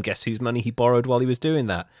did. And guess whose money he borrowed while he was doing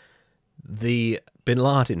that? The Bin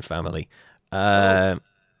Laden family. Yeah,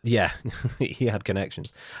 he had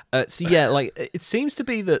connections. It seems to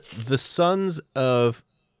be that the sons of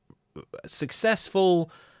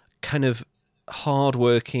successful, kind of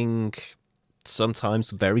hardworking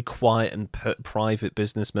sometimes very quiet and private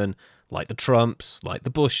businessmen like the Trumps, like the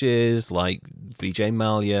Bushes, like Vijay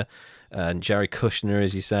Mallya and Jared Kushner,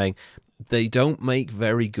 as you're saying, they don't make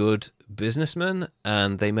very good businessmen,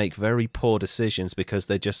 and they make very poor decisions because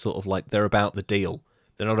they're just sort of like, they're about the deal.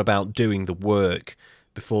 They're not about doing the work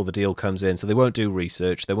before the deal comes in. So they won't do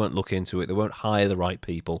research. They won't look into it. They won't hire the right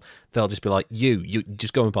people. They'll just be like, you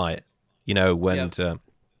just go and buy it. You know, when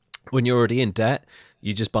you're already in debt,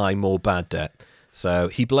 you're just buying more bad debt. So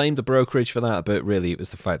he blamed the brokerage for that, but really it was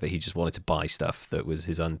the fact that he just wanted to buy stuff that was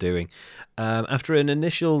his undoing. After an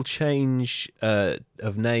initial change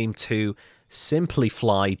of name to Simply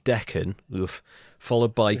Fly Deccan,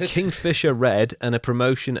 followed by Kingfisher Red, and a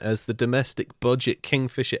promotion as the domestic budget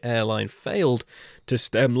Kingfisher airline failed to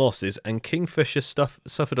stem losses, and Kingfisher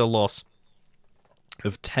suffered a loss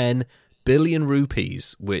of 10 billion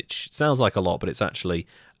rupees, which sounds like a lot, but it's actually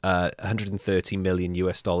 130 million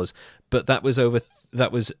US dollars. But that was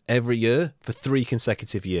every year for 3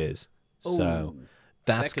 consecutive years. Ooh, so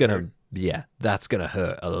that's gonna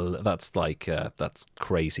hurt. That's like that's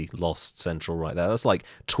crazy loss central right there. That's like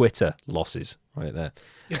Twitter losses right there.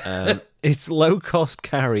 Its low-cost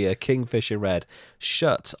carrier Kingfisher Red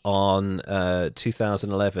shut on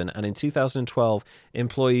 2011, and in 2012,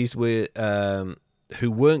 employees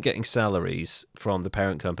who weren't getting salaries from the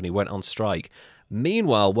parent company went on strike.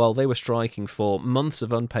 Meanwhile, while they were striking for months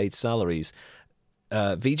of unpaid salaries,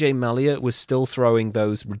 Vijay Mallya was still throwing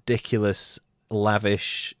those ridiculous,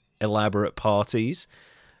 lavish, elaborate parties.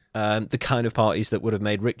 The kind of parties that would have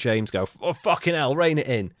made Rick James go, "Oh, fucking hell, rein it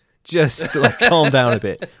in. Just like calm down a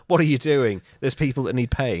bit. What are you doing? There's people that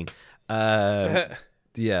need paying."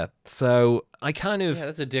 Yeah, so I kind of... Yeah,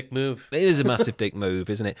 that's a dick move. It is a massive dick move,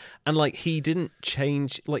 isn't it? And, like, he didn't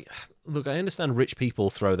change... Like, look, I understand rich people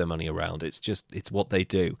throw their money around. It's what they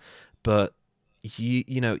do. But, you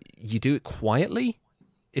do it quietly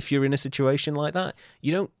if you're in a situation like that.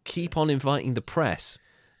 You don't keep on inviting the press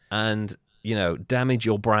and, damage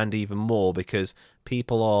your brand even more because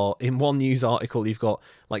people are... In one news article, you've got,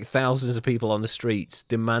 like, thousands of people on the streets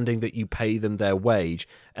demanding that you pay them their wage,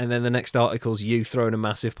 and then the next article's you throwing a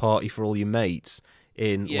massive party for all your mates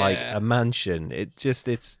in, like, a mansion.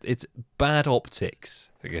 It's bad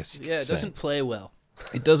optics, I guess you could say. It doesn't play well.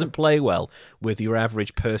 It doesn't play well with your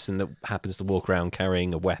average person that happens to walk around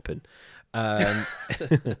carrying a weapon. In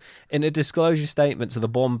a disclosure statement to the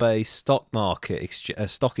Bombay Stock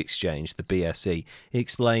Exchange, the BSE, he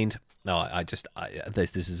explained,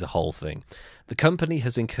 this is a whole thing. The company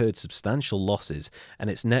has incurred substantial losses and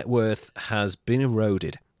its net worth has been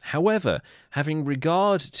eroded. However, having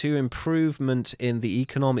regard to improvement in the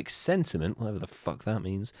economic sentiment, whatever the fuck that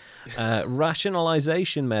means,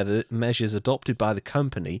 rationalization measures adopted by the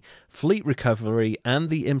company, fleet recovery, and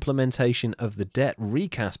the implementation of the debt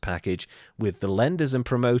recast package with the lenders and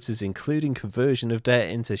promoters, including conversion of debt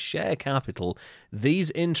into share capital, these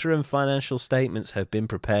interim financial statements have been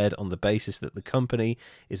prepared on the basis that the company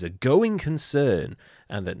is a going concern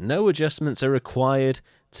and that no adjustments are required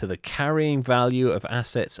to the carrying value of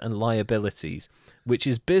assets and liabilities, which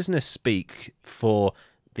is business speak for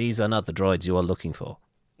these are not the droids you are looking for.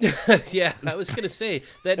 Yeah, I was going to say,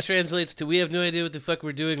 that translates to we have no idea what the fuck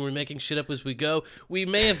we're doing. We're making shit up as we go. We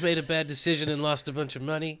may have made a bad decision and lost a bunch of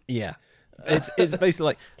money. Yeah. It's basically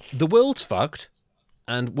like, the world's fucked,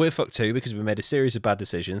 and we're fucked too because we made a series of bad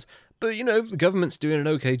decisions, but, the government's doing an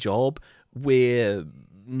okay job. We're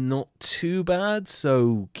not too bad,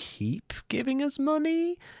 so keep giving us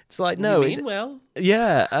money. It's like, no,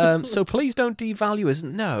 so please don't devalue us.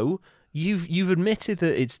 No, you've admitted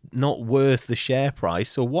that it's not worth the share price,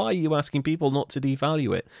 so why are you asking people not to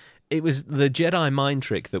devalue it? It was the Jedi mind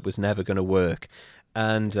trick that was never going to work,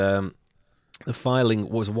 and the filing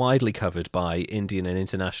was widely covered by Indian and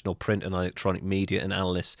international print and electronic media and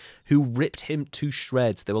analysts who ripped him to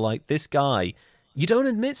shreds. They were like, this guy, you don't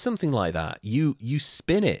admit something like that. You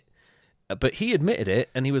spin it. But he admitted it,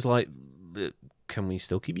 and he was like, can we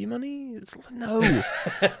still keep your money? It's like, no.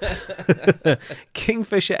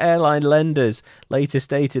 Kingfisher Airline lenders later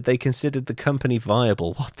stated they considered the company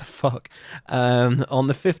viable. What the fuck? On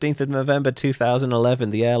the 15th of November 2011,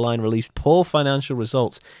 the airline released poor financial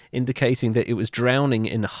results, indicating that it was drowning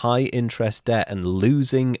in high-interest debt and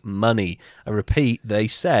losing money. I repeat, they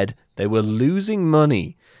said they were losing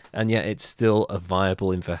money, and yet it's still a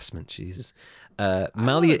viable investment. Jesus.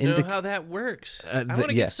 Mallya I don't know how that works. I want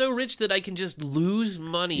to get so rich that I can just lose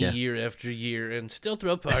money year after year and still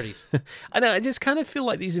throw parties. I know. I just kind of feel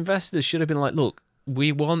like these investors should have been like, look,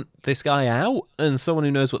 we want this guy out and someone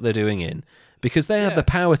who knows what they're doing in. Because they have the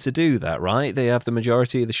power to do that, right? They have the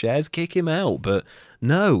majority of the shares. Kick him out. But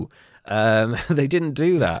no. They didn't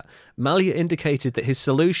do that. Mallya indicated that his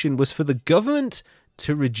solution was for the government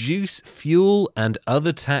to reduce fuel and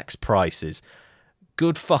other tax prices.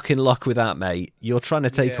 Good fucking luck with that, mate. You're trying to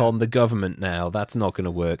take on the government now. That's not going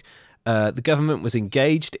to work. The government was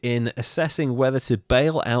engaged in assessing whether to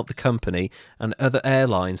bail out the company and other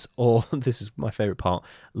airlines, or, this is my favourite part,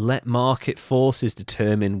 let market forces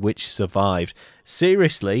determine which survived.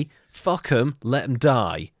 Seriously, fuck them, let them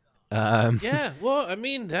die. Yeah, well, I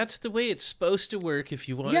mean, that's the way it's supposed to work if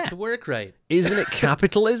you want it to work right. Isn't it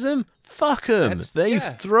capitalism? Fuck them. They've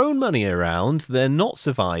thrown money around. They're not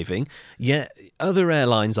surviving. Yet other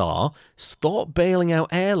airlines are. Stop bailing out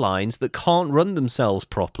airlines that can't run themselves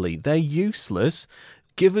properly. They're useless.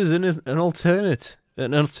 Give us an alternative.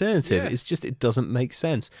 It's just, it doesn't make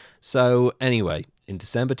sense. So anyway, in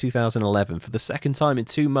December 2011, for the second time in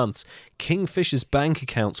 2 months, Kingfisher's bank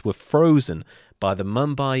accounts were frozen by the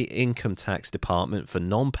Mumbai Income Tax Department for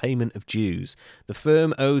non-payment of dues. The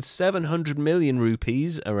firm owed 700 million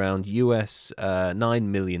rupees, around US $9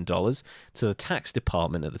 million, to the tax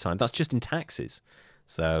department at the time. That's just in taxes.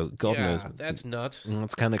 So God knows. That's nuts.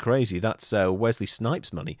 That's kind of crazy. That's Wesley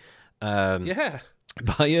Snipes' money.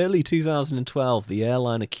 By early 2012, the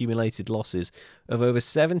airline accumulated losses of over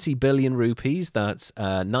 70 billion rupees, that's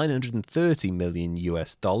 930 million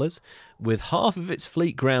US dollars, with half of its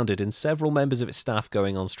fleet grounded and several members of its staff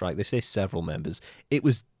going on strike. They say several members. It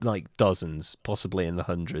was like dozens, possibly in the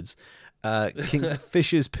hundreds.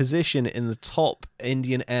 Kingfisher's position in the top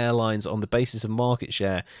Indian airlines on the basis of market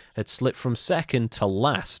share had slipped from second to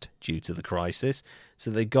last due to the crisis.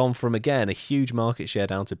 So they'd gone from, again, a huge market share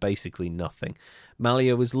down to basically nothing.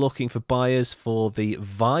 Mallya was looking for buyers for the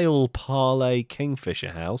Vile Parlay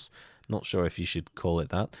Kingfisher House. Not sure if you should call it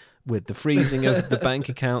that. With the freezing of the bank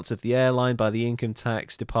accounts of the airline by the income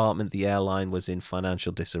tax department, the airline was in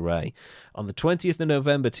financial disarray. On the 20th of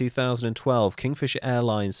November 2012, Kingfisher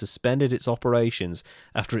Airlines suspended its operations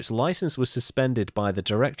after its license was suspended by the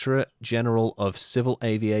Directorate General of Civil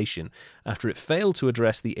Aviation after it failed to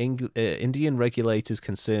address the Indian regulators'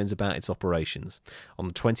 concerns about its operations. On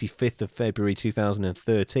the 25th of February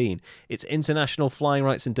 2013, its international flying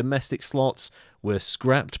rights and domestic slots were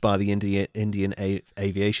scrapped by the Indian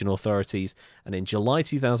aviation authorities, and in July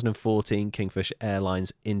 2014, Kingfisher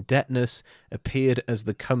Airlines' indebtedness appeared as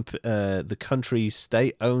the country's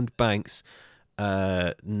state-owned bank's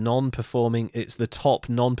non-performing. It's the top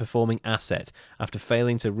non-performing asset after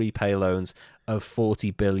failing to repay loans of 40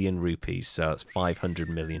 billion rupees. So that's $500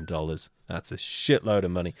 million. That's a shitload of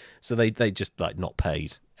money. So they just like not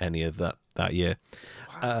paid any of that year.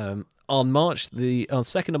 Wow. On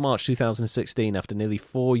 2nd of March 2016, after nearly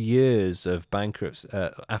 4 years of the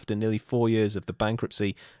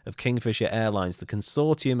bankruptcy of Kingfisher Airlines, the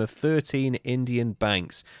consortium of 13 Indian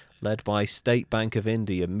banks, led by State Bank of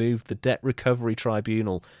India, moved the Debt Recovery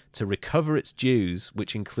Tribunal to recover its dues,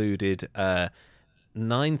 which included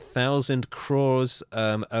 9,000 crores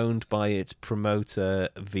owned by its promoter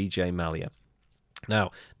Vijay Mallya.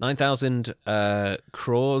 Now, 9,000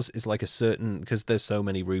 crores is like a certain, because there's so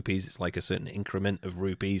many rupees, it's like a certain increment of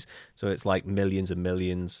rupees. So it's like millions and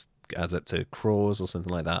millions adds up to crores or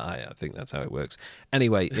something like that. I think that's how it works.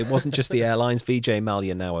 Anyway, it wasn't just the airlines. Vijay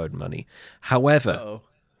Mallya now owed money. However,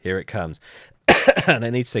 here it comes. And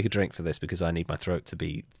I need to take a drink for this because I need my throat to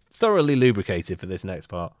be thoroughly lubricated for this next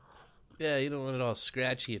part. Yeah, you don't want it all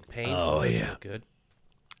scratchy and painful. Oh, That's yeah. not good.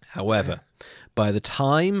 However, by the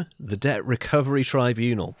time the Debt Recovery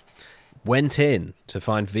Tribunal went in to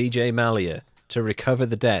find Vijay Mallya to recover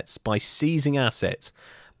the debts by seizing assets,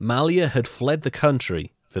 Mallya had fled the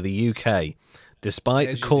country for the UK,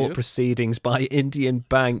 despite the court proceedings by Indian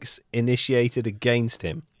banks initiated against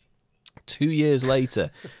him. 2 years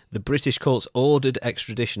later, the British courts ordered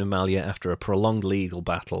extradition of Mallya after a prolonged legal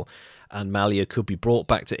battle, and Mallya could be brought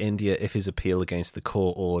back to India if his appeal against the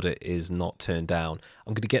court order is not turned down.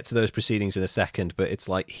 I'm going to get to those proceedings in a second, but it's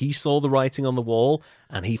like he saw the writing on the wall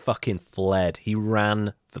and he fucking fled. He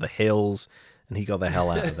ran for the hills and he got the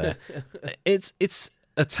hell out of there. It's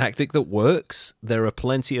a tactic that works. There are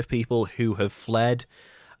plenty of people who have fled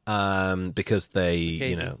because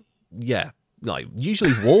they, like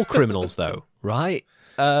usually war criminals though, right?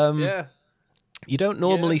 You don't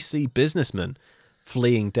normally see businessmen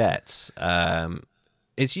fleeing debts.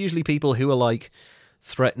 It's usually people who are like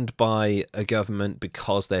threatened by a government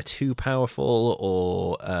because they're too powerful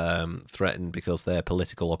or threatened because they're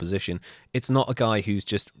political opposition. It's not a guy who's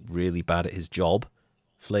just really bad at his job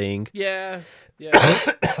fleeing. Yeah.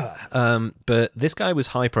 But this guy was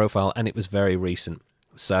high profile and it was very recent.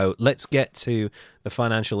 So let's get to the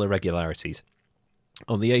financial irregularities.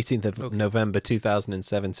 On the 18th of November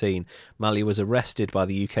 2017, Mallya was arrested by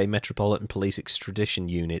the UK Metropolitan Police Extradition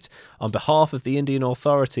Unit on behalf of the Indian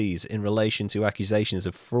authorities in relation to accusations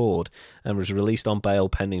of fraud and was released on bail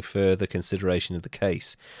pending further consideration of the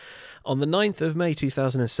case. On the 9th of May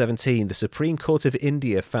 2017, the Supreme Court of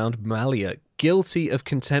India found Mallya guilty of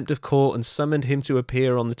contempt of court and summoned him to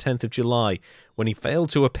appear on the 10th of July. When he failed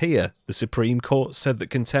to appear, the Supreme Court said the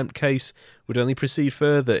contempt case would only proceed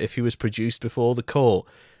further if he was produced before the court.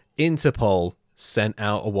 Interpol sent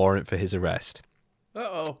out a warrant for his arrest.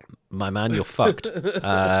 Uh-oh. My man, you're fucked.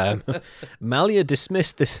 Mallya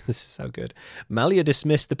dismissed this. This is so good. Mallya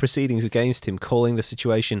dismissed the proceedings against him, calling the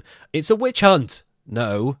situation, "It's a witch hunt."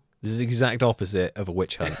 No, this is the exact opposite of a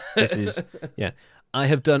witch hunt. This is, yeah. I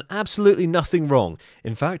have done absolutely nothing wrong.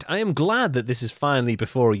 In fact, I am glad that this is finally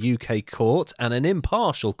before a UK court, and an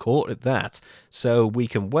impartial court at that, so we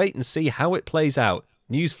can wait and see how it plays out.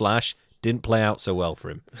 Newsflash, didn't play out so well for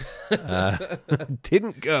him.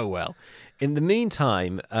 Didn't go well. In the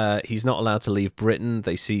meantime, he's not allowed to leave Britain.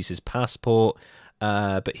 They seize his passport,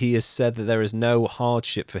 but he has said that there is no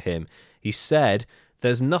hardship for him. He said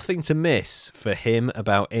there's nothing to miss for him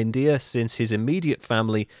about India since his immediate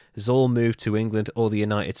family has all moved to England or the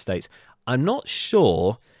United States. I'm not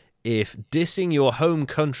sure if dissing your home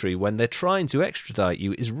country when they're trying to extradite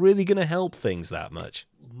you is really going to help things that much.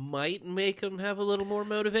 Might make him have a little more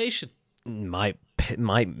motivation. Might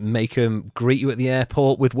make him greet you at the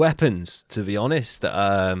airport with weapons, to be honest.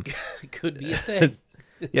 Could be a thing.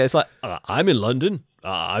 Yeah, it's like, I'm in London.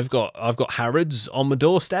 I've got Harrods on my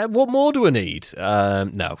doorstep. What more do I need?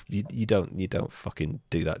 No, you don't fucking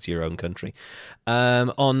do that to your own country.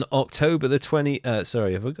 On October the 20th,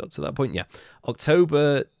 sorry, have I got to that point? Yeah,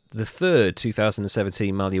 October the 3rd,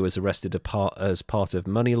 2017, Mallya was arrested as part of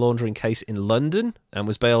money laundering case in London and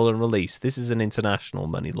was bailed and released. This is an international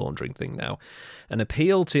money laundering thing now. An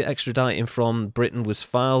appeal to extradite him from Britain was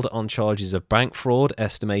filed on charges of bank fraud,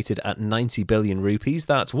 estimated at 90 billion rupees.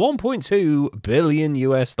 That's 1.2 billion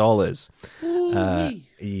US dollars.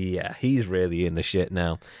 Yeah, he's really in the shit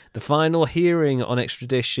now. The final hearing on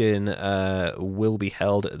extradition will be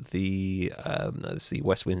held at the let's see,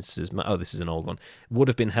 Westminster's. Oh, this is an old one. Would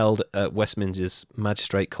have been held at Westminster's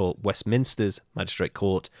Magistrate Court on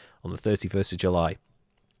the 31st of July.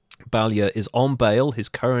 Mallya is on bail. His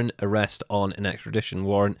current arrest on an extradition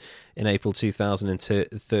warrant in April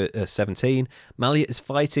 2017. Mallya is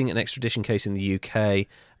fighting an extradition case in the UK.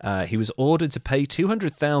 He was ordered to pay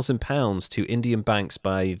 £200,000 to Indian banks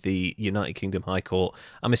by the United Kingdom High Court.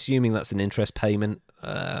 I'm assuming that's an interest payment.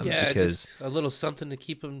 Because just a little something to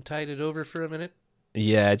keep him tided over for a minute.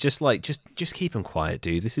 Yeah, just keep him quiet,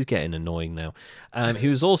 dude. This is getting annoying now. He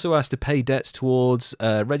was also asked to pay debts towards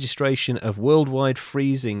registration of Worldwide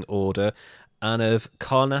Freezing Order and of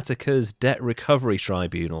Karnataka's Debt Recovery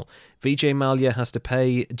Tribunal. Vijay Mallya has to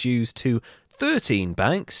pay dues to 13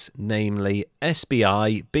 banks, namely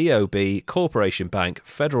SBI, BOB, Corporation Bank,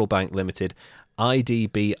 Federal Bank Limited,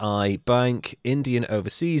 IDBI Bank, Indian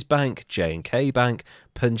Overseas Bank, J&K Bank,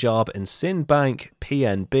 Punjab and Sindh Bank,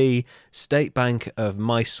 PNB, State Bank of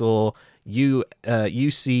Mysore,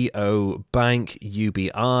 UCO Bank,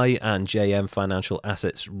 UBI, and JM Financial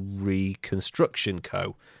Assets Reconstruction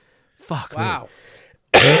Co. Fuck wow.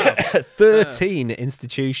 me. 13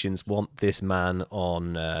 institutions want this man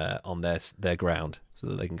on their ground so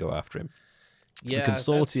that they can go after him. Yeah, the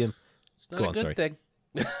consortium. It's not a good thing.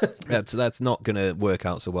 That's not going to work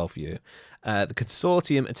out so well for you. The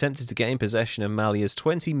consortium attempted to gain possession of Mallya's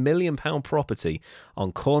 £20 million property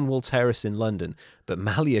on Cornwall Terrace in London, but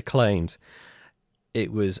Mallya claimed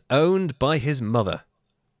it was owned by his mother.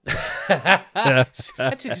 That's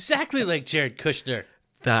exactly like Jared Kushner.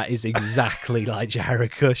 That is exactly like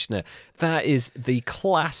Jared Kushner. That is the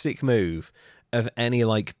classic move of any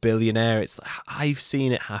billionaire. It's I've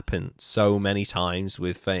seen it happen so many times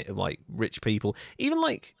with rich people, even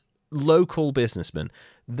local businessmen.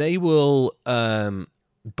 They will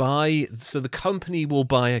buy. So the company will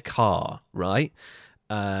buy a car, right?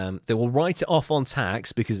 They will write it off on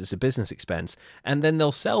tax because it's a business expense, and then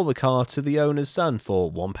they'll sell the car to the owner's son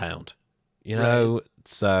for £1. You know, right.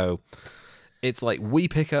 So it's like we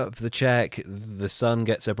pick up the check, the son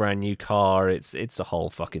gets a brand new car. It's a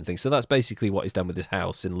whole fucking thing. So that's basically what he's done with his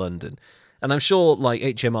house in London. And I'm sure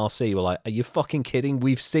HMRC were like, are you fucking kidding?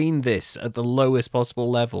 We've seen this at the lowest possible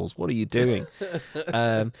levels. What are you doing?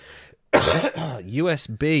 UBS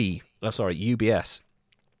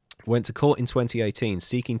went to court in 2018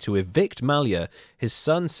 seeking to evict Mallya, his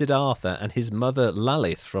son Siddhartha, and his mother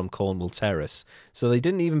Lalith from Cornwall Terrace. So they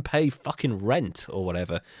didn't even pay fucking rent or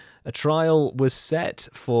whatever. A trial was set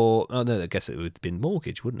for... Oh, no, I guess it would have been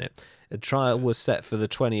mortgage, wouldn't it? A trial was set for the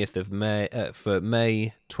 20th of May, for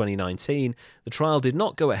May 2019. The trial did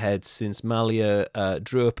not go ahead since Mallya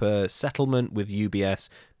drew up a settlement with UBS,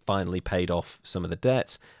 finally paid off some of the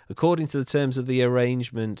debts. According to the terms of the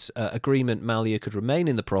agreement, Mallya could remain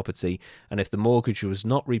in the property, and if the mortgage was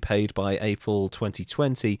not repaid by April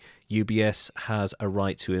 2020, UBS has a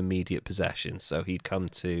right to immediate possession. So he'd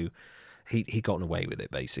gotten away with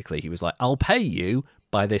it, basically. He was like, I'll pay you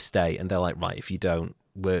by this day. And they're like, right, if you don't,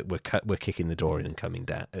 we're kicking the door in and coming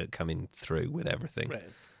through with everything. Right.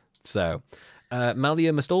 So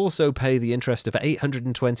Mallya must also pay the interest of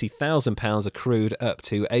 £820,000 accrued up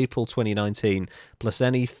to April 2019, plus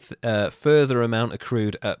any further amount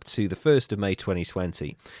accrued up to the 1st of May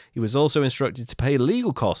 2020. He was also instructed to pay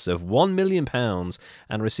legal costs of £1 million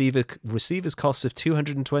and receiver's costs of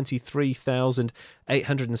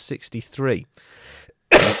 £223,863.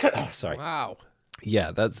 Sorry. Wow.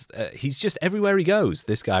 Yeah, that's he's just everywhere he goes.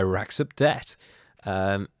 This guy racks up debt.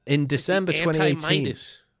 In December 2018.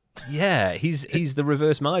 Yeah, he's the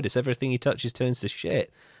reverse Midas. Everything he touches turns to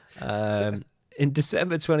shit. In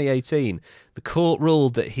December 2018, the court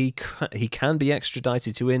ruled that he can be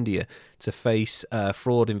extradited to India to face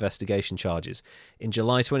fraud investigation charges. In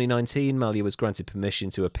July 2019, Mallya was granted permission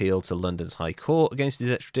to appeal to London's High Court against his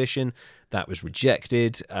extradition. That was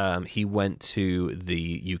rejected. He went to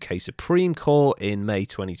the UK Supreme Court in May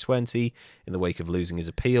 2020 in the wake of losing his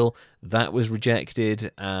appeal. That was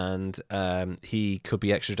rejected, and he could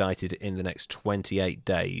be extradited in the next 28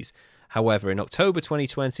 days. However, in October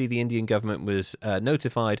 2020, the Indian government was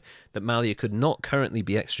notified that Mallya could not currently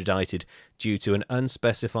be extradited due to an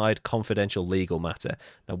unspecified confidential legal matter.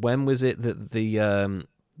 Now, when was it that the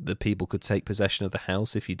people could take possession of the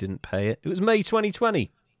house if you didn't pay it? It was May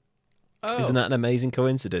 2020. Oh. Isn't that an amazing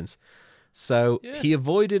coincidence? So he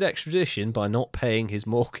avoided extradition by not paying his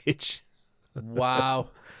mortgage. Wow.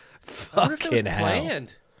 Fucking hell.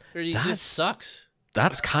 Planned. Or he just sucks.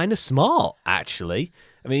 That's kind of smart, actually.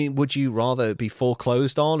 I mean, would you rather be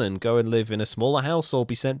foreclosed on and go and live in a smaller house, or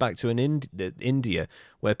be sent back to India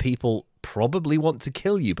where people probably want to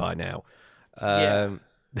kill you by now?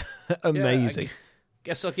 Amazing.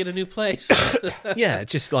 Guess I'll get a new place. Yeah,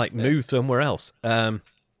 just like move somewhere else. And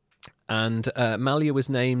Mallya was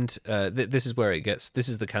named. This is where it gets. This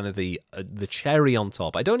is the kind of the cherry on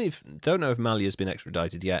top. I don't know if Mallya's been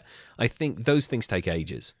extradited yet. I think those things take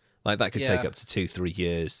ages. Like, that could take up to 2-3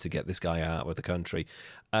 years to get this guy out of the country.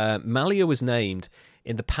 Mallya was named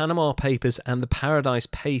in the Panama Papers and the Paradise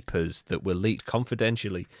Papers that were leaked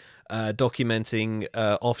confidentially, documenting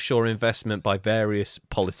offshore investment by various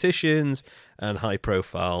politicians and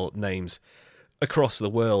high-profile names across the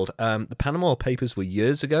world. The Panama Papers were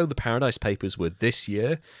years ago. The Paradise Papers were this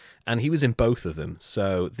year, and he was in both of them.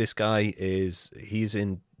 So this guy he's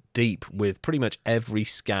in deep with pretty much every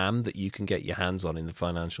scam that you can get your hands on in the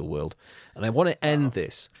financial world. And I want to end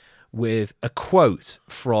this with a quote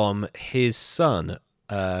from his son,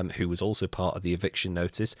 who was also part of the eviction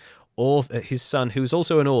notice. His son, who is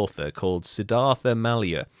also an author, called Siddhartha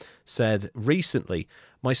Mallya, said recently,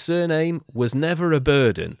 "My surname was never a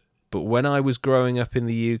burden, but when I was growing up in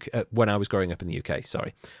the UK,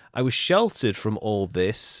 I was sheltered from all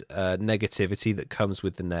this negativity that comes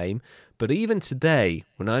with the name. But even today,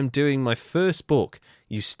 when I'm doing my first book,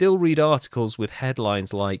 you still read articles with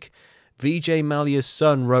headlines like, Vijay Mallya's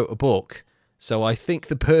son wrote a book, so I think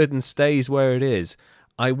the burden stays where it is.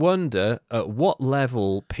 I wonder at what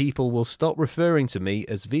level people will stop referring to me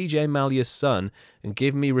as Vijay Mallya's son and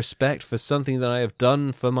give me respect for something that I have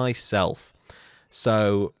done for myself."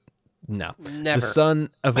 So, no. Never. The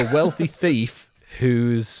son of a wealthy thief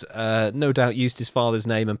who's no doubt used his father's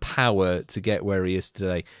name and power to get where he is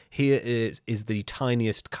today. Here is the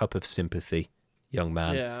tiniest cup of sympathy, young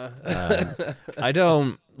man. Yeah.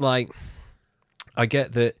 I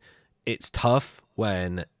get that it's tough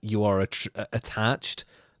when you are attached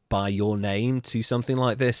by your name to something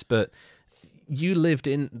like this, but you lived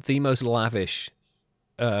in the most lavish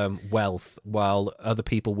wealth while other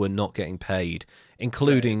people were not getting paid,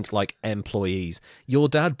 including like employees. Your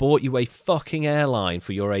dad bought you a fucking airline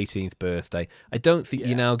for your 18th birthday. I don't think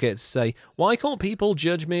you now get to say, why can't people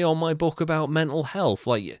judge me on my book about mental health?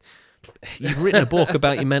 Like, you've written a book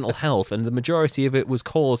about your mental health, and the majority of it was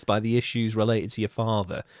caused by the issues related to your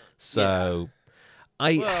father. So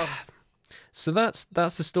So that's the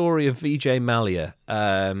story of Vijay Mallya,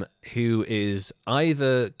 who is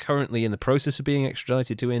either currently in the process of being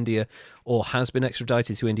extradited to India or has been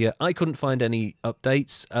extradited to India. I couldn't find any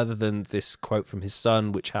updates other than this quote from his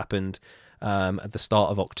son, which happened at the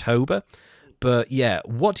start of October. But yeah,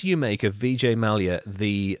 what do you make of Vijay Mallya,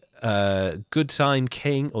 the good time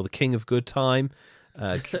king, or the king of good time,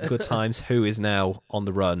 good times, who is now on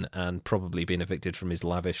the run and probably been evicted from his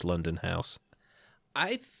lavish London house?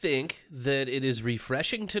 I think that it is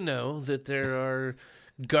refreshing to know that there are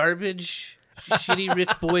garbage, shitty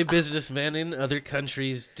rich boy businessmen in other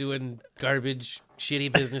countries doing garbage,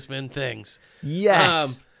 shitty businessmen things.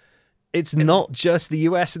 Yes. It's not just the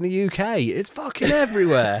US and the UK. It's fucking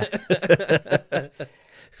everywhere.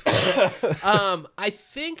 I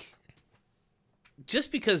think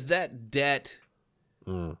just because that debt,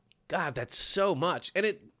 God, that's so much. And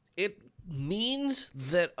it means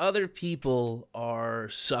that other people are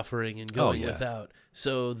suffering and going without,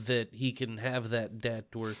 so that he can have that debt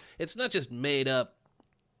where it's not just made up.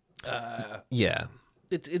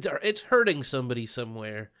 It's hurting somebody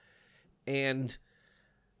somewhere, and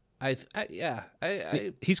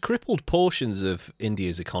he's crippled portions of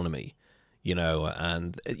India's economy,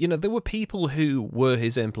 and there were people who were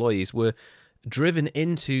his employees were driven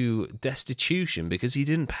into destitution because he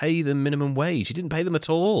didn't pay them minimum wage. He didn't pay them at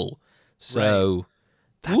all. So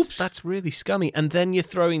that's really scummy. And then you're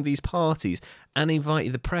throwing these parties and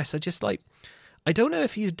inviting the press. I don't know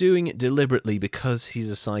if he's doing it deliberately because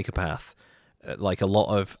he's a psychopath, like a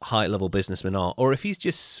lot of high-level businessmen are, or if he's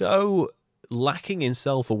just so lacking in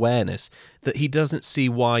self-awareness that he doesn't see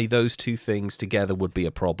why those two things together would be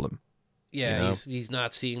a problem. Yeah, he's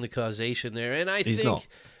not seeing the causation there. And I think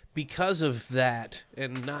because of that,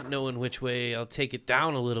 and not knowing which way, I'll take it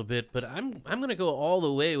down a little bit, but I'm going to go all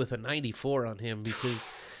the way with a 94 on him,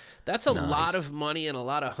 because that's a lot of money and a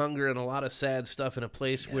lot of hunger and a lot of sad stuff in a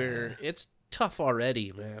place where it's tough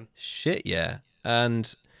already, man. Shit, yeah.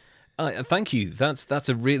 And thank you. That's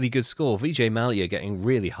a really good score. Vijay Mallya getting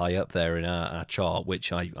really high up there in our chart,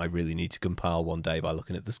 which I really need to compile one day by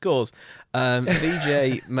looking at the scores.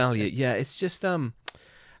 Vijay Mallya, yeah, it's just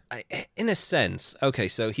in a sense, okay,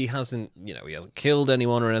 so he hasn't killed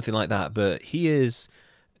anyone or anything like that, but he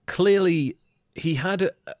had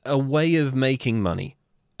a way of making money,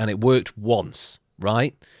 and it worked once,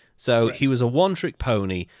 right? So he was a one-trick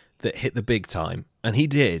pony that hit the big time, and he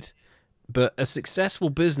did. But a successful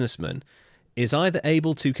businessman is either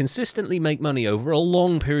able to consistently make money over a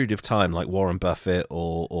long period of time, like Warren Buffett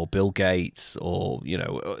or Bill Gates or,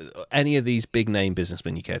 any of these big-name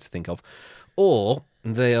businessmen you care to think of, or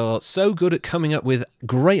they are so good at coming up with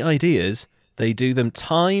great ideas, they do them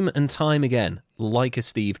time and time again, like a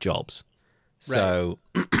Steve Jobs. So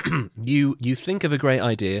you think of a great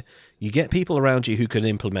idea, you get people around you who can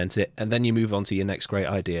implement it, and then you move on to your next great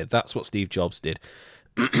idea. That's what Steve Jobs did.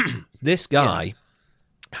 This guy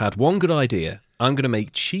had one good idea. I'm going to make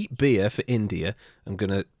cheap beer for India. I'm going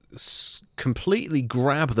to completely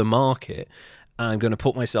grab the market. I'm going to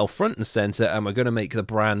put myself front and center, and we're going to make the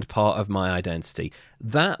brand part of my identity.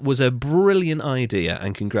 That was a brilliant idea,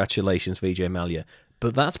 and congratulations, Vijay Mallya.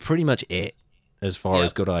 But that's pretty much it as far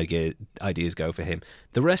as good ideas go for him.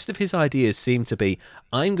 The rest of his ideas seem to be,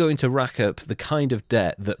 I'm going to rack up the kind of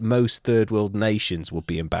debt that most third world nations would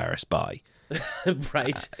be embarrassed by.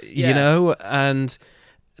 Right. And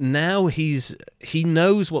now he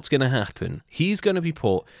knows what's going to happen. He's going to be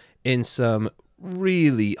put in some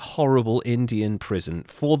really horrible Indian prison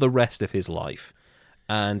for the rest of his life,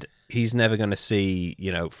 and he's never going to see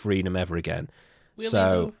freedom ever again.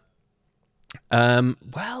 Well,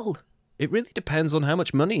 it really depends on how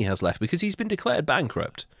much money he has left, because he's been declared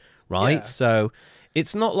bankrupt, right? So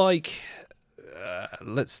it's not like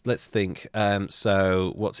let's think.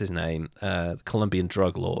 So what's his name? Colombian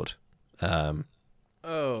drug lord.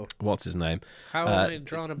 What's his name? How am I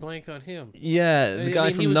drawing a blank on him? Yeah, the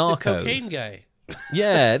guy from Narcos. The cocaine guy.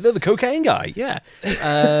 Yeah, the cocaine guy. Yeah.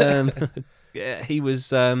 Yeah, he was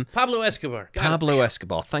Pablo Escobar.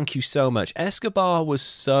 Escobar. Thank you so much. Escobar was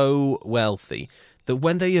so wealthy that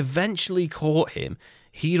when they eventually caught him,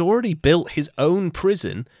 he'd already built his own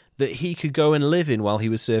prison that he could go and live in while he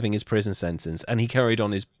was serving his prison sentence, and he carried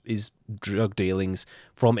on his drug dealings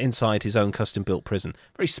from inside his own custom-built prison.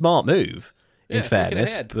 Very smart move, in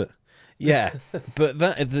fairness. But yeah, but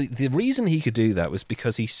the reason he could do that was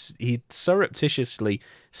because he surreptitiously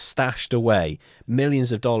stashed away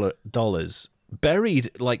millions of dollars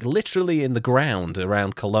buried like literally in the ground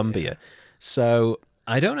around Colombia. So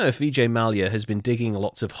I don't know if Vijay Mallya has been digging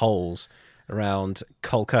lots of holes around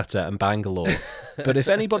Kolkata and Bangalore, but if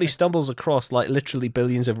anybody stumbles across like literally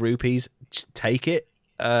billions of rupees, just take it.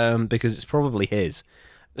 because it's probably his.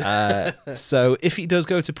 So if he does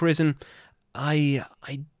go to prison, I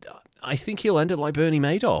think he'll end up like Bernie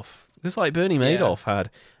Madoff. Because like Bernie Madoff had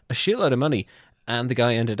a shitload of money, and the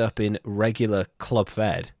guy ended up in regular club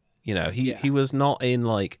fed. You know, he was not in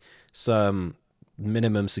like some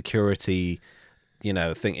minimum security,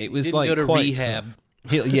 thing. It was Didn't like go to quite rehab.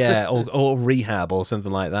 or rehab or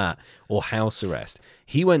something like that, or house arrest.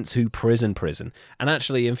 He went to prison. And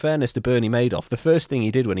actually, in fairness to Bernie Madoff, the first thing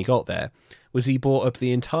he did when he got there was he bought up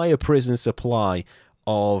the entire prison supply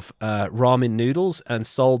of ramen noodles and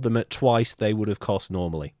sold them at twice they would have cost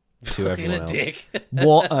normally to everyone else. Dick.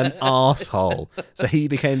 What an arsehole. So he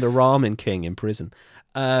became the ramen king in prison.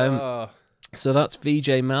 So that's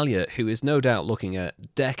Vijay Mallya, who is no doubt looking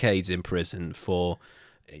at decades in prison for,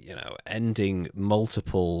 ending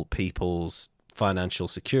multiple people's financial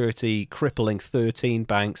security, crippling 13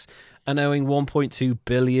 banks, and owing $1.2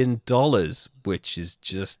 billion, which is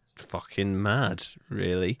just fucking mad,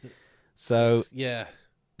 really. So yeah.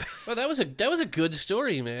 Well, that was a good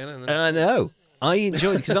story, man. I know. I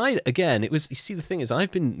enjoyed it because you see, the thing is, I've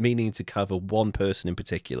been meaning to cover one person in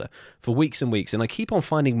particular for weeks and weeks, and I keep on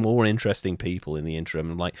finding more interesting people in the interim.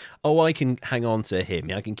 I'm like, I can hang on to him.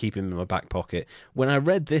 I can keep him in my back pocket. When I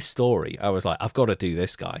read this story, I was like, I've got to do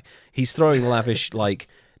this guy. He's throwing lavish,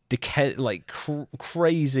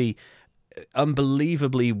 crazy,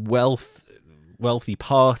 unbelievably wealthy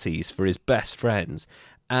parties for his best friends,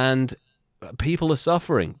 and people are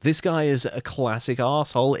suffering. This guy is a classic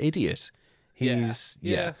arsehole idiot.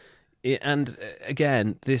 And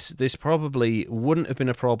again, this probably wouldn't have been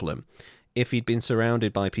a problem if he'd been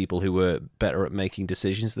surrounded by people who were better at making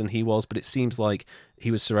decisions than he was, but it seems like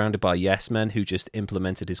he was surrounded by yes men who just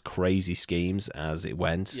implemented his crazy schemes as it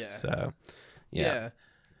went. Yeah. So,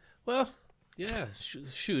 Well,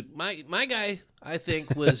 shoot. My guy, I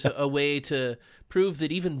think, was a way to prove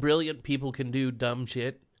that even brilliant people can do dumb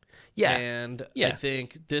shit. Yeah. And I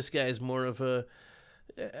think this guy's more of a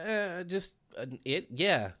just an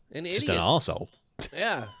idiot. Just an arsehole.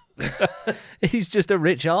 Yeah. He's just a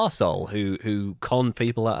rich arsehole who conned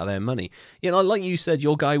people out of their money. Like you said,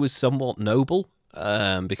 your guy was somewhat noble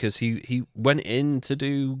because he went in to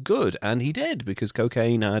do good, and he did, because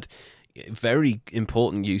cocaine had very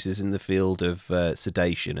important uses in the field of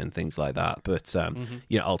sedation and things like that. But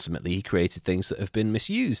ultimately he created things that have been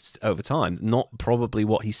misused over time. Not probably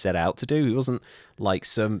what he set out to do. He wasn't like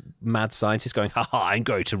some mad scientist going, I'm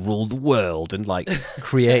going to rule the world, and like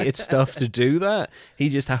created stuff to do that. He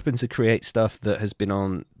just happened to create stuff that's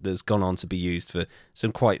gone on to be used for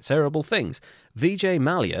some quite terrible things. Vijay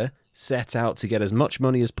Mallya set out to get as much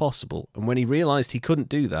money as possible, and when he realized he couldn't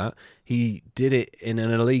do that, he did it in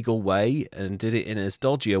an illegal way and did it in as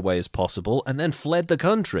dodgy a way as possible, and then fled the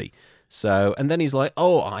country. So, and then he's like,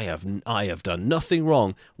 I have done nothing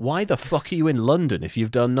wrong. Why the fuck are you in London if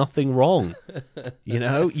you've done nothing wrong?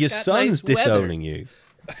 Your son's nice disowning you.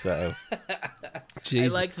 So,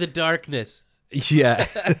 Jesus. I like the darkness. Yeah.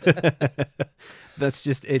 That's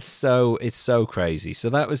just, it's so crazy. So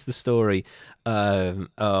that was the story of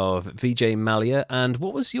Vijay Mallya. And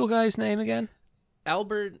what was your guy's name again?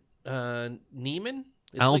 Albert Neiman?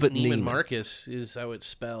 It's Albert like Neiman Neiman. Marcus is how it's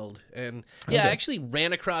spelled. And Okay. I actually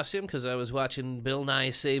ran across him because I was watching Bill Nye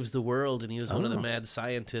Saves the World, and he was one of the mad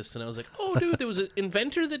scientists. And I was like, dude, there was an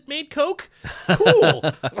inventor that made Coke? Cool.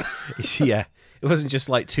 Yeah. It wasn't just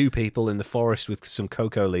like two people in the forest with some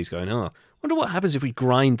cocoa leaves going, wonder what happens if we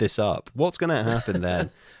grind this up. What's going to happen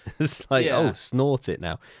then? It's like, snort it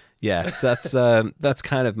now. Yeah, that's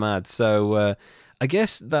kind of mad. So I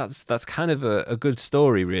guess that's kind of a good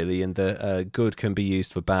story, really, and the good can be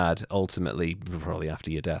used for bad, ultimately, probably after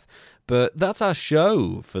your death. But that's our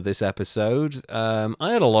show for this episode. I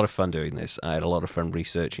had a lot of fun doing this. I had a lot of fun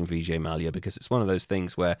researching Vijay Mallya, because it's one of those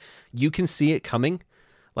things where you can see it coming.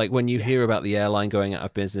 Like when you hear about the airline going out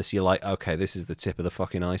of business, you're like, okay, this is the tip of the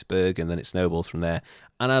fucking iceberg, and then it snowballs from there.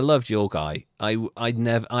 And I loved your guy. I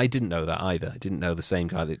didn't know that either. I didn't know the same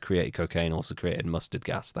guy that created cocaine also created mustard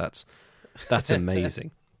gas. That's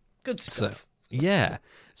amazing. Good stuff. Yeah.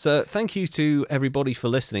 So thank you to everybody for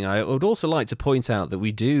listening. I would also like to point out that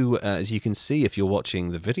we do, as you can see if you're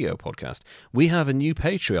watching the video podcast, we have a new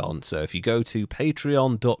Patreon. So if you go to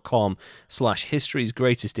patreon.com/History's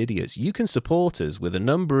Greatest Idiots, you can support us with a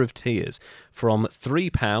number of tiers from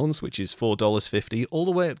 £3, which is $4.50, all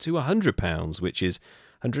the way up to £100, which is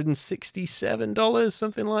 $167,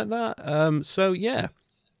 something like that. So yeah.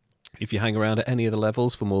 If you hang around at any of the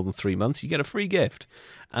levels for more than 3 months, you get a free gift.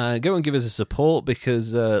 Go and give us a support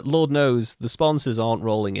because Lord knows the sponsors aren't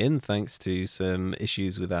rolling in thanks to some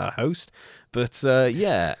issues with our host. But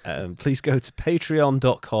please go to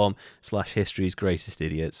patreon.com/History's Greatest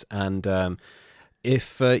Idiots. And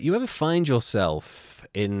if you ever find yourself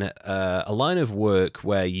in a line of work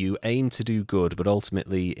where you aim to do good but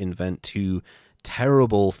ultimately invent two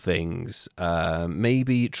terrible things,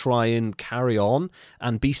 maybe try and carry on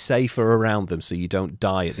and be safer around them so you don't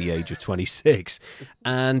die at the age of 26.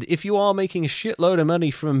 And if you are making a shitload of money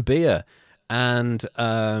from beer and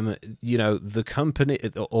the company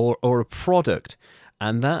or a product,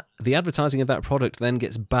 and that the advertising of that product then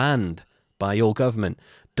gets banned by your government,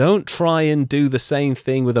 don't try and do the same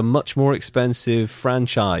thing with a much more expensive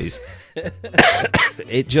franchise.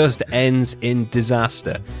 It just ends in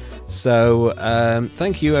disaster. So,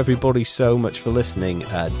 thank you everybody so much for listening.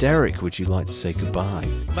 Derek, would you like to say goodbye?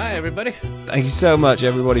 Bye, everybody. Thank you so much,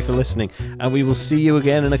 everybody, for listening. And we will see you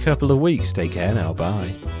again in a couple of weeks. Take care now.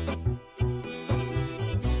 Bye.